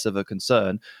somewhat less of a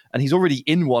concern. And he's already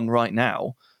in one right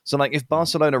now. So, like, if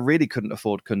Barcelona really couldn't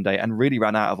afford Koundé and really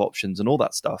ran out of options and all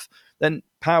that stuff, then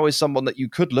Pau is someone that you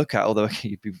could look at, although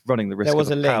you'd be running the risk of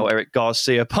a Pau-Eric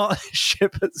Garcia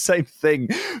partnership at the same thing.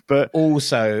 But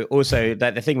also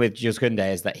the thing with Jules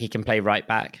Koundé is that he can play right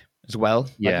back as well.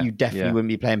 You definitely wouldn't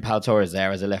be playing Pau Torres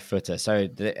there as a left footer. So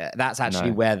that's actually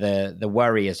where the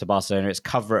worry is for Barcelona. It's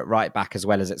cover at right back as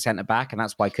well as at centre back, and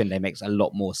that's why Koundé makes a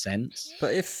lot more sense.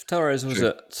 But if Torres was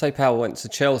say Pau went to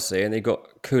Chelsea and they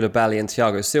got Koulibaly and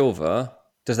Thiago Silva,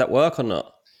 does that work or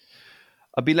not?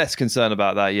 I'd be less concerned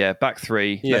about that. Yeah, back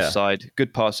three, left side,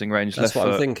 good passing range. That's left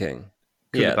what foot. I'm thinking.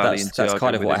 That's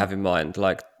kind of what I have in mind.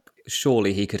 Like,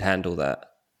 surely he could handle that.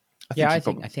 I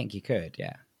think he could.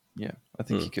 Yeah. Yeah, I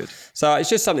think he could. So it's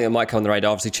just something that might come on the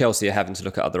radar. Obviously, Chelsea are having to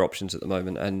look at other options at the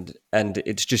moment, and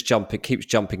it's just keeps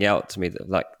jumping out to me that,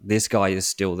 like, this guy is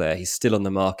still there. He's still on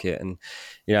the market, and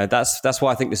that's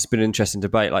why I think this has been an interesting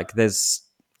debate. Like, there's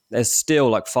still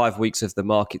like 5 weeks of the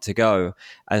market to go,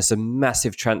 and some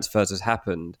massive transfers has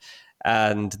happened,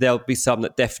 and there'll be some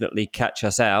that definitely catch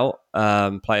us out.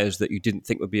 Players that you didn't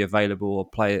think would be available,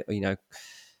 or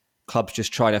clubs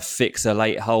just trying to fix a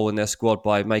late hole in their squad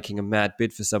by making a mad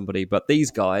bid for somebody. But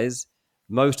these guys,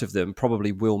 most of them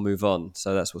probably will move on.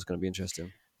 So that's what's going to be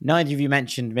interesting. Neither of you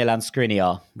mentioned Milan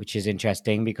Skriniar, which is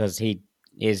interesting because he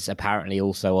is apparently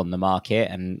also on the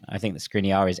market. And I think that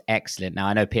Skriniar is excellent. Now,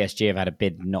 I know PSG have had a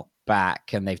bid knocked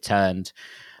back and they've turned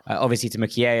obviously to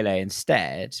Mukiele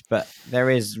instead. But there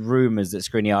is rumours that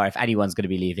Skriniar, if anyone's going to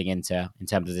be leaving Inter in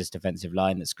terms of this defensive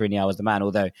line, that Skriniar was the man.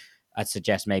 Although I'd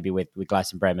suggest maybe with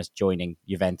Gleison Bremer joining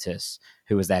Juventus,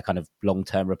 who was their kind of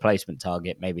long-term replacement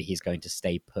target, maybe he's going to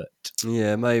stay put.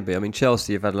 Yeah, maybe. I mean,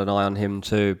 Chelsea have had an eye on him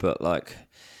too, but like,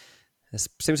 there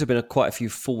seems to have been quite a few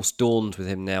false dawns with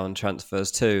him now and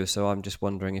transfers too. So I'm just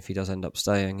wondering if he does end up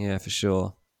staying. Yeah, for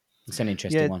sure. It's an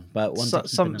interesting one, but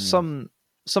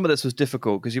some of this was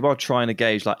difficult because you are trying to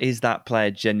gauge, like, is that player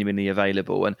genuinely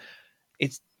available? And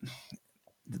it's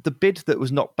the bid that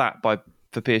was knocked back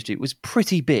for PSG was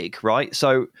pretty big, right?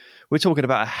 So we're talking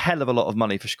about a hell of a lot of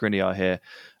money for Skriniar here.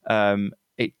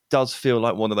 It does feel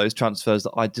like one of those transfers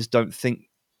that I just don't think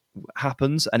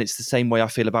happens, and it's the same way I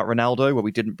feel about Ronaldo, where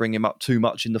we didn't bring him up too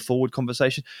much in the forward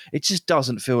conversation. It just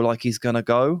doesn't feel like he's going to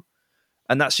go,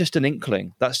 and that's just an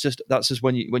inkling. That's just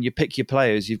when you pick your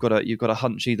players, you've got a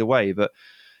hunch either way. But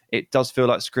it does feel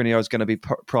like Skriniar is going to be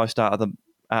priced out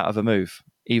of a move,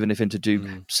 even if Inter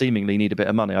do seemingly need a bit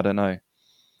of money. I don't know.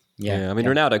 Yeah, I mean,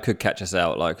 Ronaldo could catch us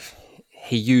out. Like,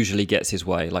 he usually gets his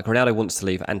way. Like, Ronaldo wants to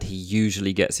leave, and he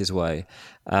usually gets his way.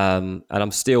 And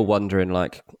I'm still wondering,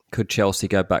 like, could Chelsea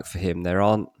go back for him? There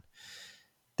aren't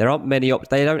many.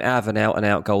 They don't have an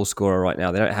out-and-out goal scorer right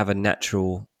now. They don't have a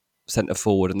natural centre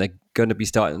forward, and they're going to be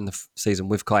starting the season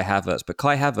with Kai Havertz. But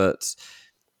Kai Havertz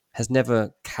has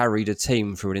never carried a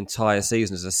team through an entire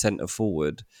season as a centre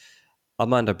forward.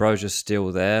 Armando Broja's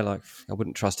still there. Like, I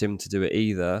wouldn't trust him to do it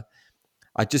either.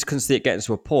 I just couldn't see it getting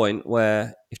to a point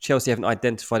where if Chelsea haven't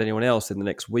identified anyone else in the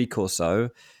next week or so,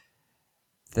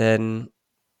 then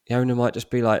the owner might just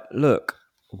be like, look,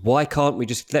 why can't we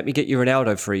just let me get you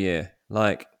Ronaldo for a year?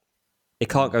 Like, it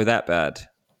can't go that bad.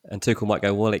 And Tuchel might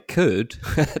go, well, it could.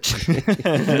 It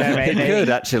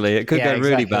could go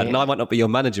really bad. And I might not be your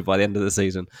manager by the end of the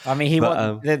season. I mean,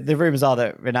 the rumours are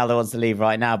that Ronaldo wants to leave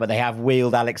right now, but they have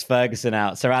wheeled Alex Ferguson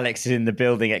out. Sir Alex is in the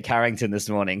building at Carrington this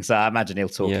morning, so I imagine he'll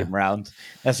talk him round.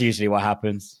 That's usually what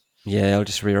happens. Yeah, I'll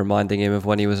just be reminding him of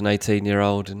when he was an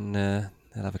 18-year-old, and they'll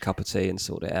have a cup of tea and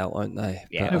sort it out, won't they?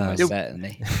 Yeah, but,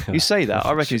 certainly. You say that,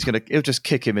 I reckon he'll just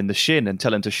kick him in the shin and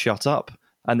tell him to shut up.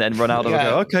 And then Ronaldo will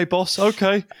go, okay, boss,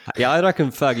 okay. Yeah, I reckon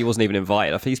Fergie wasn't even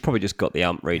invited. I think he's probably just got the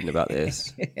ump reading about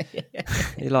this.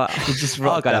 He's like,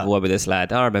 I'll go and have a word with this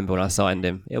lad. I remember when I signed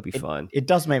him. He'll be fine. It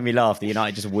does make me laugh that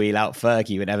United just wheel out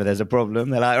Fergie whenever there's a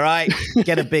problem. They're like, right,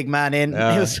 get a big man in.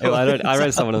 I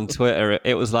read someone on Twitter.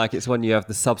 It was like, it's when you have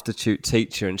the substitute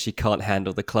teacher and she can't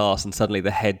handle the class, and suddenly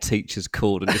the head teacher's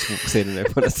called and just walks in and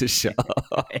everyone has to shut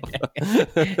up.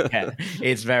 Yeah,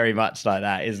 it's very much like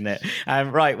that, isn't it?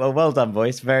 Right, well done,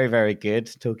 boys. Very, very good.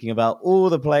 Talking about all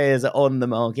the players on the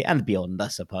market and beyond, I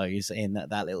suppose, in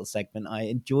that little segment. I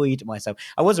enjoyed myself.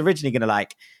 I was originally going to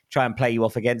try and play you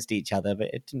off against each other, but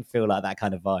it didn't feel like that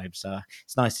kind of vibe. So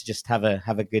it's nice to just have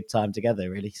a good time together,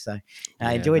 really. So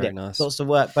I enjoyed it. Nice. Lots of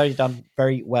work.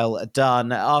 Very well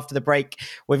done. After the break,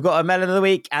 we've got a Melon of the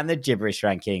Week and the Gibberish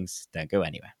Rankings. Don't go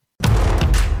anywhere.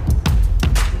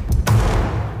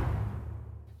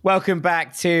 Welcome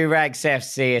back to Rags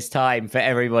FC. It's time for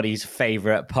everybody's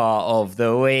favourite part of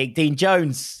the week. Dean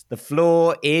Jones, the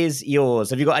floor is yours.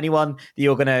 Have you got anyone that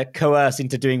you're going to coerce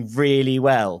into doing really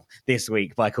well this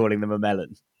week by calling them a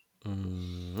melon?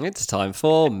 It's time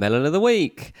for Melon of the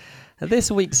Week.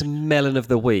 This week's Melon of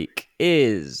the Week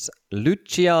is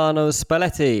Luciano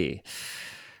Spalletti.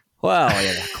 Well,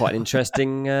 yeah, quite an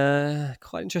interesting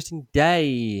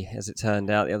day, as it turned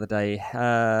out the other day.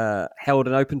 Held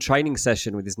an open training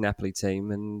session with his Napoli team,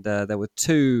 and there were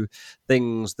two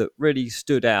things that really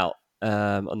stood out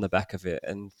on the back of it.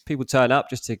 And people turn up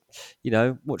just to,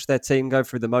 watch their team go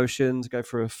through the motions, go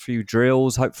through a few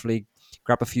drills, hopefully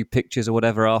grab a few pictures or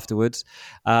whatever afterwards.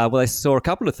 Well, they saw a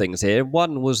couple of things here.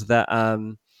 One was that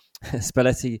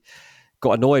Spalletti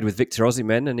got annoyed with Victor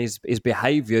Osimhen and his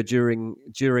behaviour during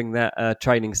that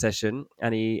training session,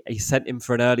 and he sent him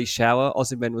for an early shower.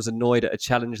 Osimhen was annoyed at a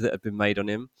challenge that had been made on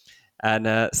him, and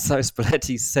so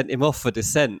Spalletti sent him off for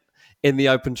dissent in the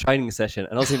open training session.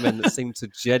 And Osimhen that seemed to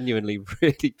genuinely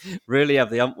really, really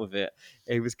have the ump with it.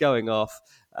 He was going off.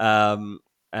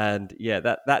 And yeah,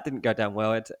 that didn't go down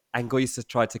well. Anguissa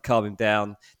tried to calm him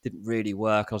down, didn't really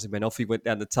work. Osimhen off he went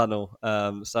down the tunnel.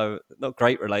 So not a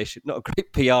great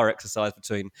PR exercise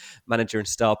between manager and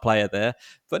star player there.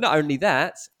 But not only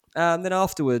that, then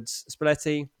afterwards,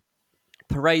 Spalletti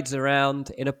parades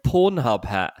around in a Pornhub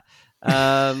hat,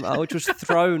 which was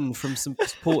thrown from some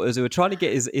supporters who were trying to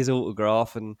get his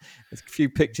autograph, and a few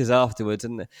pictures afterwards.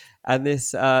 And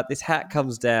this hat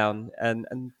comes down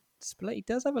and Spalletti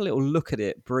does have a little look at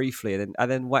it briefly and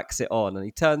then whacks it on, and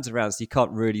he turns around so you can't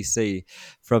really see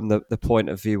from the point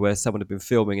of view where someone had been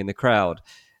filming in the crowd.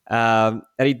 And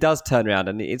he does turn around,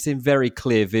 and it's in very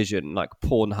clear vision, like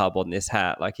Pornhub on this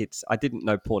hat. Like I didn't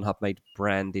know Pornhub made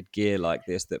branded gear like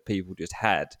this that people just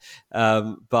had,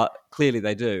 but clearly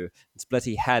they do.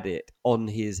 Spletty had it on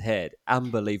his head.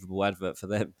 Unbelievable advert for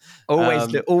them.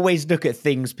 Always look at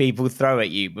things people throw at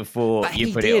you before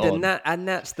you put it on. And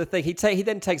that's the thing. He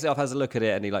then takes it off, has a look at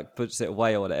it, and he like puts it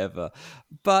away or whatever.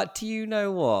 But do you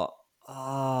know what?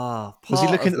 Was he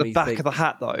looking at the back of the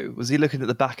hat though? Was he looking at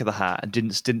the back of the hat and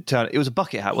didn't turn? It was a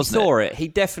bucket hat, wasn't it? He saw it. He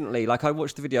definitely, like, I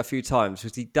watched the video a few times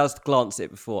because he does glance at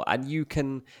it before, and you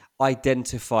can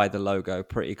identify the logo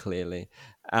pretty clearly.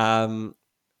 So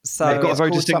they've got a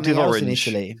very distinctive orange.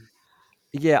 Initially.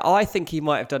 Yeah, I think he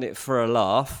might have done it for a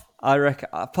laugh. I reckon.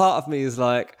 Part of me is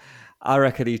like, I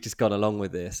reckon he's just gone along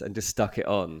with this and just stuck it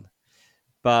on.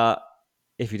 But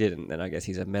if he didn't, then I guess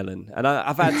he's a melon. And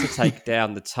I've had to take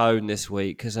down the tone this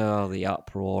week because, the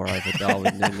uproar over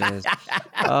Darwin Núñez.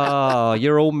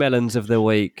 You're all melons of the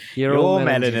week. You're all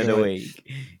melon of the week.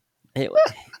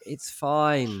 It's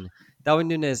fine. Darwin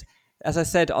Núñez, as I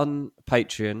said on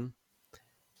Patreon,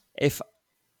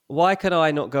 why can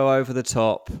I not go over the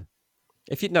top?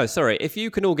 If you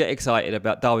can all get excited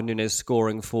about Darwin Núñez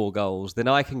scoring 4 goals, then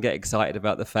I can get excited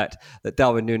about the fact that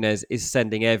Darwin Núñez is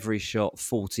sending every shot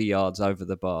 40 yards over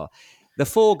the bar. The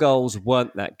 4 goals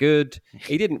weren't that good.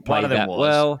 He didn't play that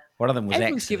well. One of them was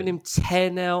Everyone's excellent. giving him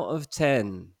 10 out of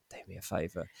 10. Do me a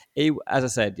favour. As I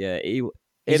said,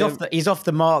 he's off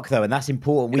the mark though, and that's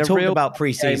important. We talked about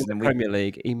pre-season in the Premier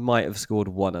League. He might have scored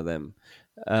one of them.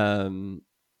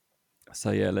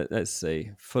 Let's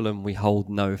see. Fulham, we hold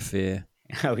no fear.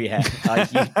 Oh yeah,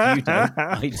 you do.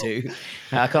 I do.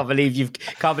 I can't believe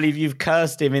you've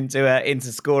cursed him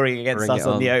into scoring against us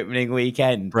on the opening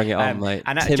weekend. Bring it on, mate.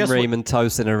 And Tim Ream and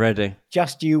Tosin are ready.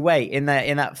 Just you wait. In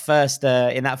that first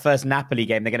Napoli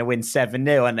game, they're going to win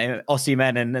 7-0, and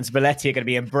Osimhen and Spalletti are going to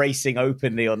be embracing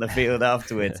openly on the field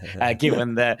afterwards.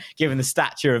 Given the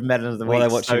stature of Melon of the Week, they're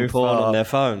watching porn on their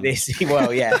phone. That's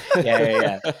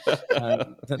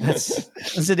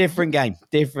a different game.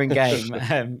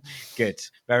 Good.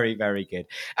 Very, very good.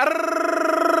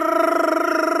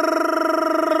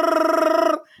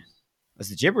 That's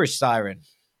the gibberish siren.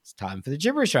 It's time for the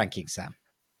gibberish ranking, Sam.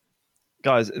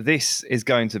 Guys, this is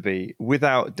going to be,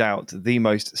 without doubt, the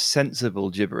most sensible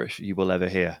gibberish you will ever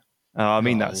hear. I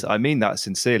mean that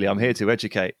sincerely. I'm here to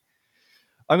educate.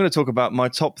 I'm going to talk about my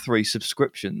top 3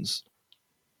 subscriptions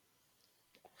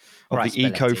of the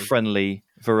eco-friendly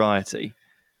variety.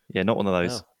 Yeah, not one of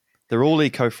those. Oh. They're all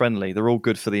eco-friendly. They're all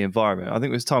good for the environment. I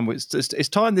think it's time this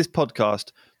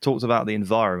podcast talked about the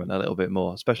environment a little bit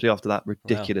more, especially after that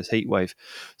ridiculous heat wave.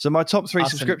 So my top 3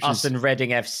 subscriptions. Us and Reading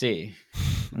FC.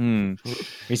 We've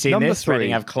seen Number this. 3.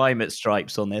 Reading have climate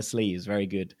stripes on their sleeves. Very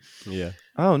good. Yeah.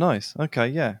 Oh, nice. Okay,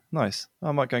 yeah, nice.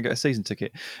 I might go and get a season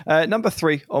ticket. Number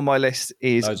 3 on my list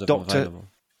is Dr.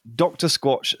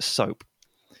 Squatch soap.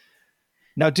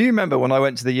 Now, do you remember when I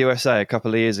went to the USA a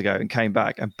couple of years ago and came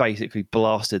back and basically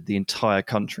blasted the entire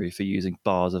country for using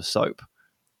bars of soap?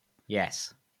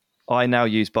 Yes. I now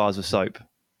use bars of soap.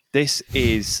 This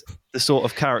is the sort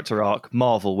of character arc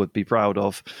Marvel would be proud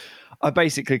of. I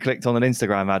basically clicked on an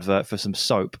Instagram advert for some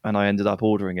soap and I ended up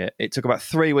ordering it. It took about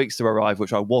 3 weeks to arrive,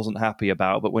 which I wasn't happy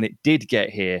about. But when it did get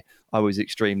here, I was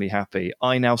extremely happy.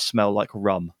 I now smell like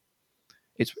rum.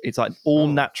 It's like all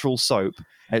natural soap.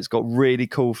 It's got really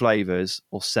cool flavors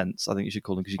or scents. I think you should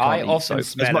call them because you can't eat soap.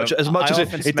 As much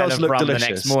as it does look delicious. The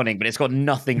next morning, but it's got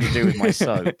nothing to do with my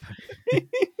soap.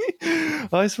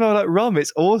 I smell like rum.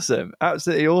 It's awesome,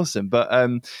 absolutely awesome. But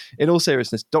in all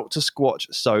seriousness, Dr.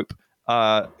 Squatch soap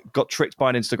got tricked by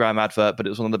an Instagram advert, but it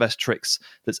was one of the best tricks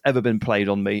that's ever been played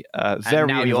on me. And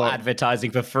now you're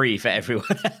advertising for free for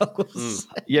everyone else.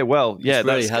 Yeah, well, yeah, it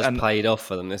really has paid off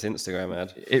for them. This Instagram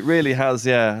ad, it really has.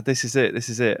 Yeah, this is it.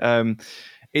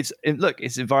 It's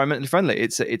environmentally friendly.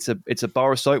 It's a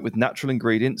bar of soap with natural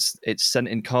ingredients. It's sent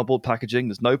in cardboard packaging.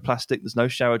 There's no plastic. There's no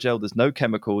shower gel. There's no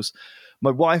chemicals.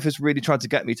 My wife has really tried to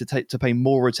get me to pay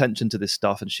more attention to this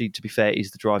stuff, and she, to be fair,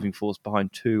 is the driving force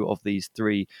behind 2 of these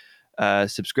 3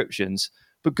 subscriptions.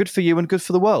 But good for you and good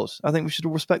for the world. I think we should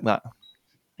all respect that.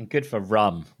 And good for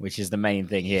rum, which is the main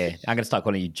thing here. I'm going to start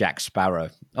calling you Jack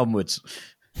Sparrow. Onwards.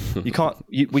 We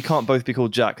can't both be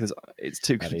called Jack because it's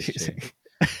too confusing.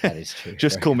 That is true.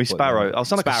 Just call me Sparrow. I'll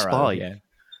sound like a spy.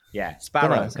 Yeah.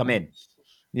 Sparrow, come in.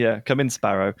 Yeah, come in,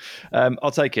 Sparrow.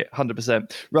 I'll take it,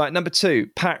 100%. Right, number 2,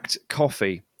 packed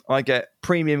coffee. I get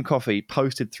premium coffee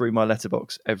posted through my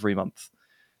letterbox every month.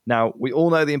 Now, we all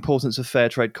know the importance of fair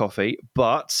trade coffee,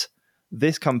 but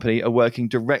this company are working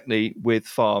directly with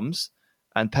farms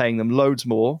and paying them loads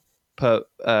more per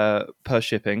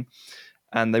shipping.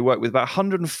 and they work with about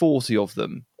 140 of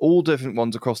them, all different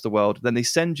ones across the world. Then they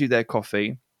send you their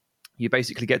coffee. You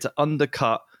basically get to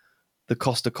undercut the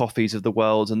Costa Coffees of the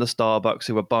world and the Starbucks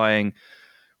who are buying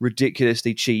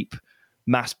ridiculously cheap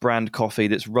mass brand coffee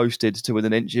that's roasted to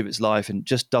within an inch of its life and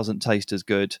just doesn't taste as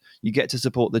good. You get to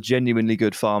support the genuinely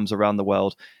good farms around the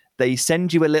world. They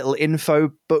send you a little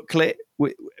info booklet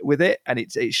with it, and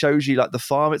it shows you like the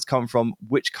farm it's come from,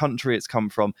 which country it's come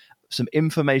from, some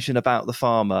information about the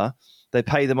farmer. They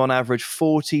pay them on average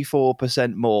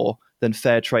 44% more than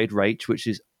fair trade rate, which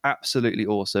is absolutely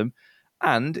awesome.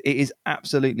 And it is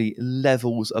absolutely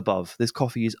levels above. This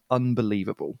coffee is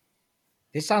unbelievable.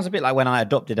 This sounds a bit like when I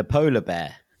adopted a polar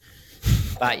bear.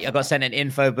 Like I got sent an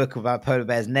info book about polar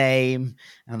bear's name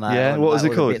and what was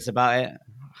it called? Bits about it.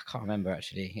 I can't remember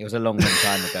actually. It was a long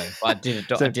time ago. But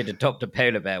I did adopt a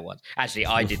polar bear once. Actually,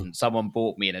 I didn't. Someone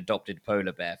bought me an adopted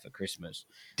polar bear for Christmas.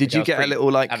 Did you get a little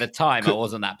like? At the time, I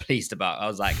wasn't that pleased about. I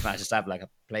was like, can I just have like a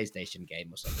PlayStation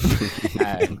game or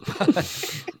something?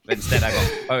 But instead, I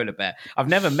got a polar bear. I've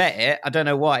never met it. I don't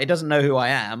know why. It doesn't know who I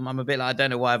am. I'm a bit like, I don't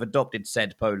know why I've adopted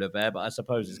said polar bear, but I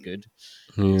suppose it's good.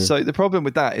 Yeah. So the problem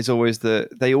with that is always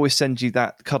that they always send you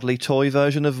that cuddly toy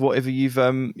version of whatever you've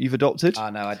adopted. Oh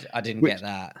no, I didn't get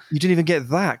that. You didn't even get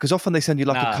that because often they send you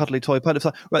like a cuddly toy polar. It's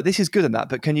like, right, this is good in that,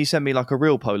 but can you send me like a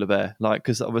real polar bear? Like,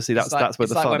 because obviously that's where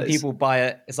the fun is.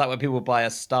 It's like when people buy a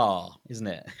star, isn't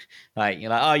it? Like you're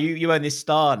like, oh, you own this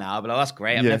star now, but like, that's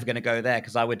great. I'm never going to go there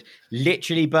because I would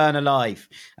literally burn alive.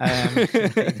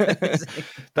 That's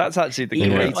actually the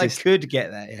greatest. I could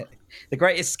get that. The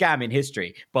greatest scam in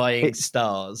history: buying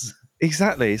stars.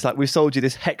 Exactly. It's like we sold you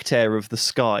this hectare of the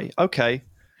sky. Okay,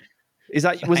 was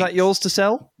that yours to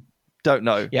sell? Don't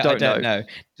know. Yeah, don't know.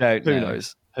 Who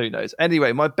knows? Who knows?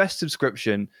 Anyway, my best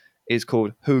subscription is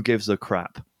called Who Gives a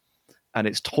Crap, and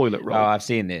it's toilet roll. Oh, I've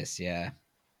seen this. Yeah.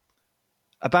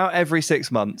 About every 6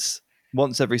 months,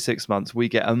 once every 6 months, we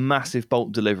get a massive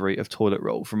bulk delivery of toilet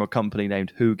roll from a company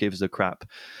named Who Gives a Crap.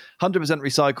 100%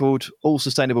 recycled, all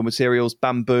sustainable materials,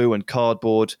 bamboo and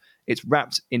cardboard. It's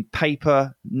wrapped in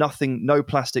paper, nothing, no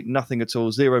plastic, nothing at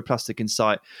all, zero plastic in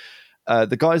sight.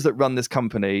 The guys that run this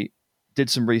company did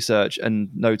some research and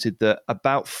noted that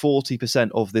about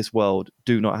 40% of this world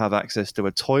do not have access to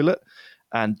a toilet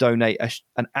and donate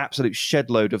an absolute shed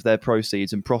load of their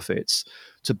proceeds and profits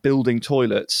to building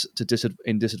toilets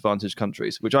in disadvantaged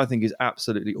countries, which I think is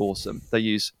absolutely awesome. They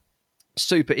use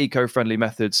super eco-friendly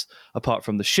methods apart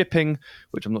from the shipping,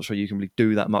 which I'm not sure you can really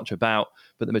do that much about,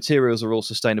 but the materials are all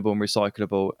sustainable and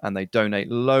recyclable, and they donate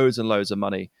loads and loads of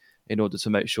money in order to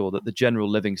make sure that the general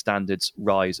living standards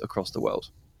rise across the world.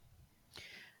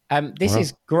 This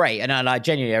is great, and I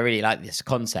genuinely really like this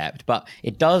concept, but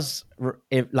it does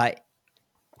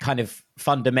kind of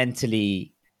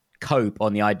fundamentally cope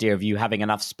on the idea of you having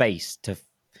enough space to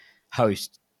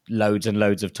host loads and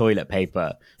loads of toilet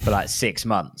paper for like 6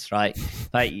 months, right?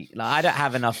 Like I don't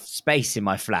have enough space in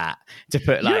my flat to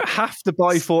put like. You don't have to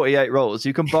buy 48 rolls.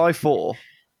 You can buy 4.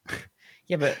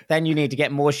 Yeah, but then you need to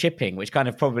get more shipping, which kind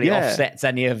of probably offsets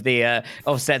any of the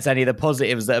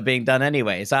positives that are being done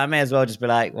anyway. So I may as well just be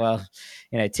like, well,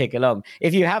 tick along.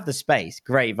 If you have the space,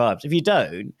 great vibes. If you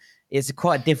don't, it's a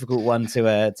quite difficult one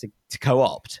to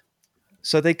co-opt.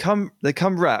 So they come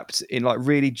wrapped in like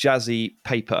really jazzy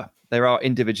paper. There are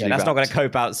individually. Yeah, that's wrapped. not going to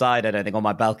cope outside, I don't think, on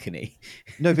my balcony.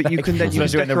 No, but you can then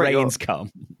especially when the rains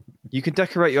come. You can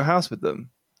decorate your house with them.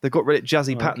 They've got really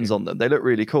jazzy patterns on them. They look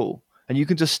really cool. And you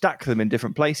can just stack them in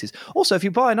different places. Also, if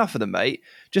you buy enough of them, mate,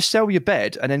 just sell your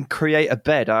bed and then create a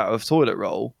bed out of toilet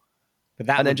roll. But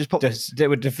that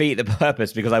would defeat the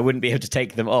purpose because I wouldn't be able to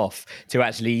take them off to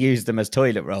actually use them as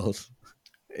toilet rolls.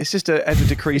 It's just an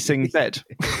ever-decreasing bed.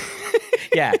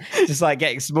 Yeah, just like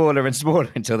getting smaller and smaller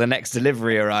until the next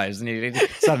delivery arrives and you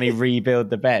suddenly rebuild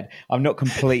the bed. I'm not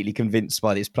completely convinced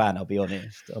by this plan, I'll be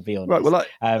honest. Right, well, look,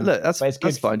 that's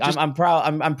fine. I'm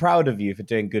proud of you for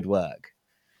doing good work.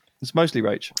 It's mostly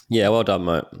Rachel. Yeah, well done,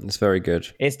 mate. It's very good.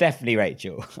 It's definitely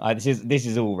Rachel. This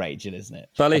is all Rachel, isn't it?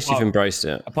 But at least you've embraced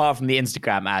it. Apart from the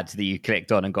Instagram ad that you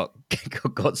clicked on and got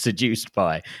seduced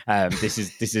by, this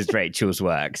is Rachel's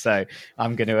work. So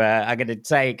I'm gonna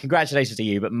say congratulations to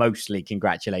you, but mostly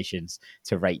congratulations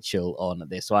to Rachel on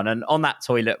this one. And on that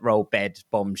toilet roll bed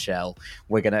bombshell,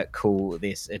 we're gonna call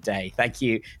this a day. Thank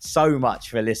you so much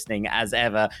for listening, as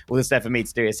ever. All that's left for me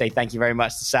to do is say thank you very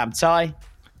much to Sam Tighe.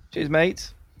 Cheers,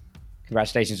 mate.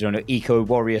 Congratulations on your eco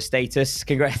warrior status.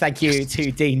 Thank you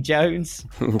to Dean Jones.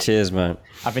 Cheers, mate.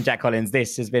 I've been Jack Collins.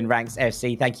 This has been Ranks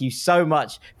FC. Thank you so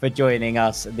much for joining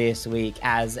us this week.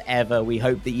 As ever, we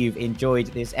hope that you've enjoyed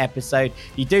this episode.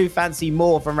 If you do fancy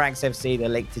more from Ranks FC, the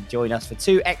link to join us for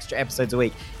 2 extra episodes a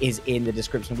week is in the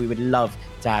description. We would love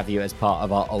to have you as part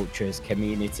of our Ultras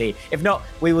community. If not,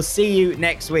 we will see you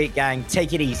next week, gang.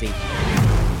 Take it easy.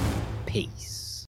 Peace.